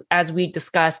A1C, as we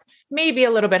discussed, may be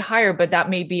a little bit higher, but that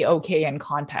may be okay in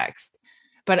context.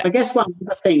 But I guess one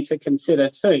other thing to consider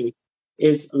too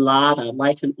is LADA,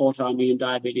 latent autoimmune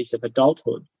diabetes of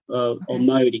adulthood, or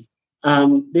MODY.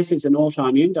 This is an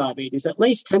autoimmune diabetes. At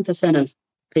least 10% of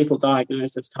people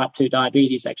diagnosed as type 2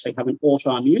 diabetes actually have an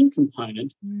autoimmune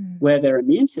component where their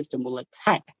immune system will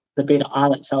attack the beta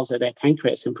islet cells of their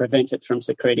pancreas and prevent it from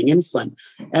secreting insulin.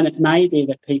 And it may be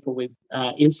that people with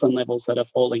insulin levels that are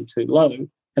falling too low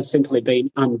have simply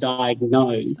been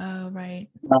undiagnosed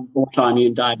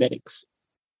autoimmune diabetics.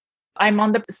 I'm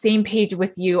on the same page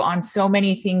with you on so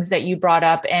many things that you brought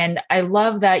up. And I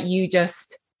love that you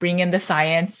just bring in the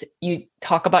science, you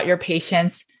talk about your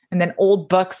patients, and then old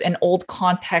books and old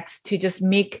context to just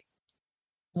make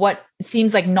what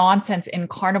seems like nonsense in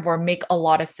carnivore make a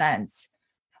lot of sense.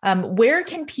 Where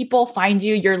can people find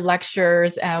you, your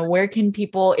lectures? Where can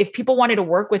people, if people wanted to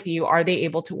work with you, are they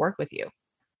able to work with you?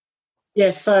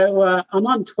 Yeah, so I'm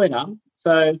on Twitter.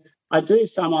 So I do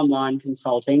some online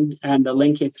consulting, and the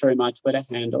link is through my Twitter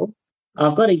handle.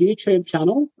 I've got a YouTube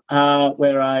channel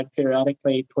where I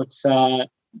periodically put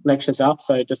lectures up.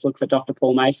 So just look for Dr.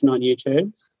 Paul Mason on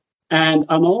YouTube. And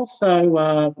I'm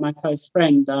also, my close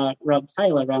friend, Rod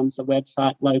Taylor, runs the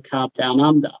website Low Carb Down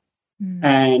Under.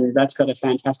 And that's got a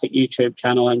fantastic YouTube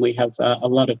channel. And we have a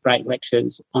lot of great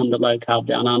lectures on the Low Carb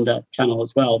Down Under channel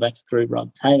as well. That's through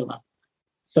Rod Taylor.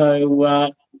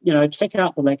 So, check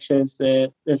out the lectures.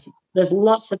 There's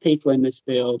lots of people in this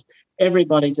field.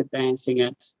 Everybody's advancing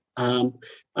it. I'm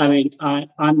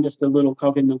just a little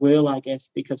cog in the wheel, I guess,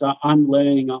 because I'm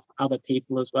learning off other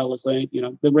people as well as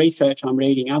the research I'm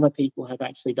reading. Other people have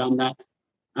actually done that.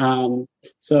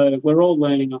 So we're all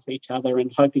learning off each other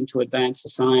and hoping to advance the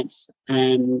science.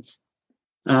 And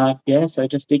so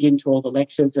just dig into all the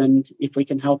lectures, and if we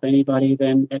can help anybody,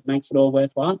 then it makes it all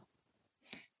worthwhile.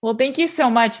 Well, thank you so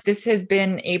much. This has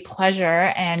been a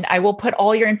pleasure, and I will put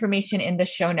all your information in the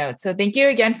show notes. So thank you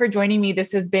again for joining me.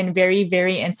 This has been very,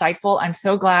 very insightful. I'm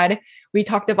so glad we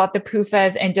talked about the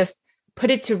PUFAs and just put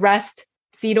it to rest.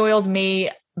 Seed oils may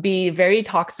be very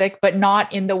toxic, but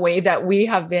not in the way that we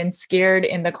have been scared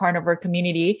in the carnivore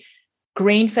community.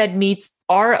 Grain-fed meats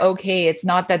are okay. It's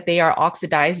not that they are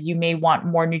oxidized. You may want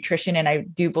more nutrition, and I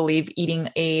do believe eating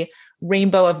a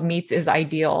rainbow of meats is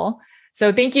ideal.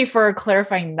 So thank you for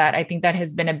clarifying that. I think that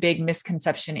has been a big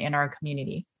misconception in our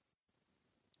community.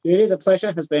 Really, the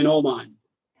pleasure has been all mine.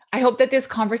 I hope that this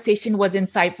conversation was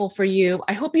insightful for you.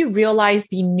 I hope you realize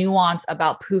the nuance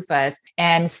about PUFAs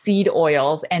and seed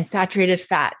oils and saturated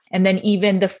fats, and then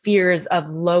even the fears of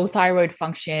low thyroid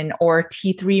function or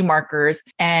T3 markers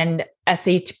and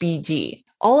SHBG.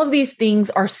 All of these things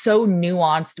are so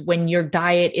nuanced when your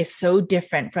diet is so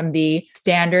different from the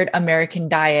standard American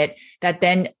diet that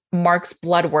then marks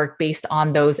blood work based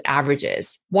on those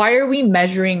averages. Why are we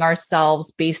measuring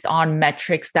ourselves based on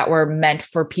metrics that were meant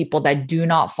for people that do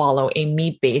not follow a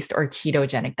meat-based or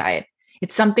ketogenic diet?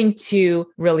 It's something to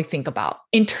really think about.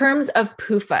 In terms of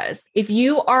PUFAs, if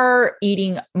you are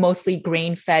eating mostly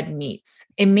grain-fed meats,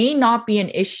 it may not be an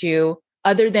issue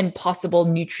other than possible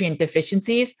nutrient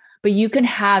deficiencies, but you can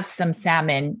have some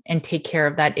salmon and take care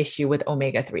of that issue with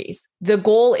omega-3s. The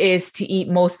goal is to eat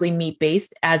mostly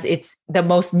meat-based as it's the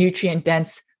most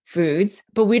nutrient-dense foods,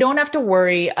 but we don't have to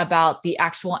worry about the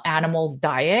actual animal's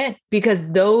diet because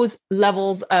those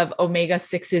levels of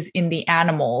omega-6s in the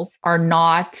animals are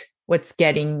not what's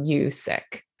getting you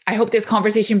sick. I hope this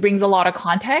conversation brings a lot of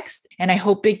context, and I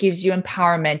hope it gives you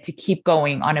empowerment to keep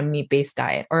going on a meat-based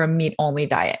diet or a meat-only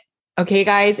diet. Okay,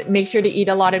 guys, make sure to eat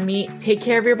a lot of meat. Take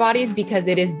care of your bodies because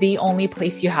it is the only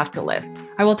place you have to live.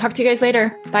 I will talk to you guys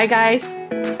later. Bye, guys.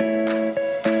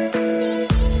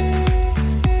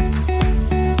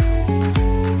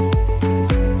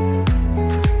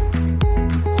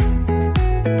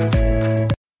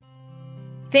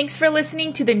 Thanks for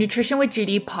listening to the Nutrition with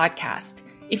Judy podcast.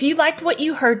 If you liked what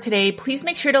you heard today, please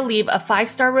make sure to leave a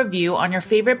 5-star review on your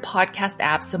favorite podcast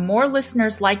app so more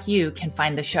listeners like you can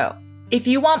find the show. If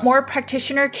you want more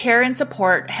practitioner care and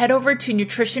support, head over to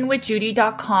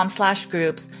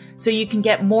nutritionwithjudy.com/groups so you can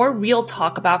get more real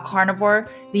talk about carnivore,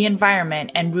 the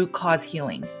environment, and root cause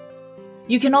healing.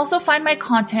 You can also find my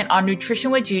content on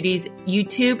Nutrition with Judy's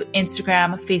YouTube,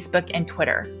 Instagram, Facebook, and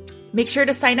Twitter. Make sure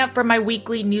to sign up for my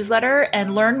weekly newsletter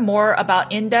and learn more about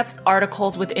in-depth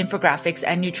articles with infographics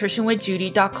at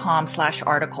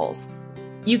nutritionwithjudy.com/articles.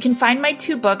 You can find my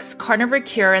 2 books, Carnivore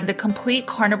Cure and The Complete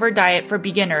Carnivore Diet for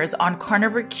Beginners on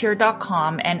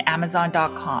carnivorecure.com and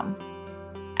amazon.com.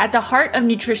 At the heart of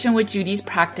Nutrition with Judy's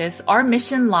practice, our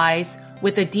mission lies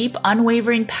with a deep,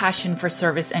 unwavering passion for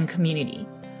service and community.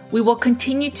 We will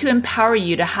continue to empower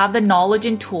you to have the knowledge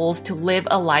and tools to live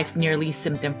a life nearly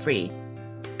symptom-free,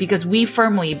 because we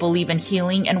firmly believe in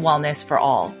healing and wellness for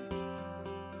all.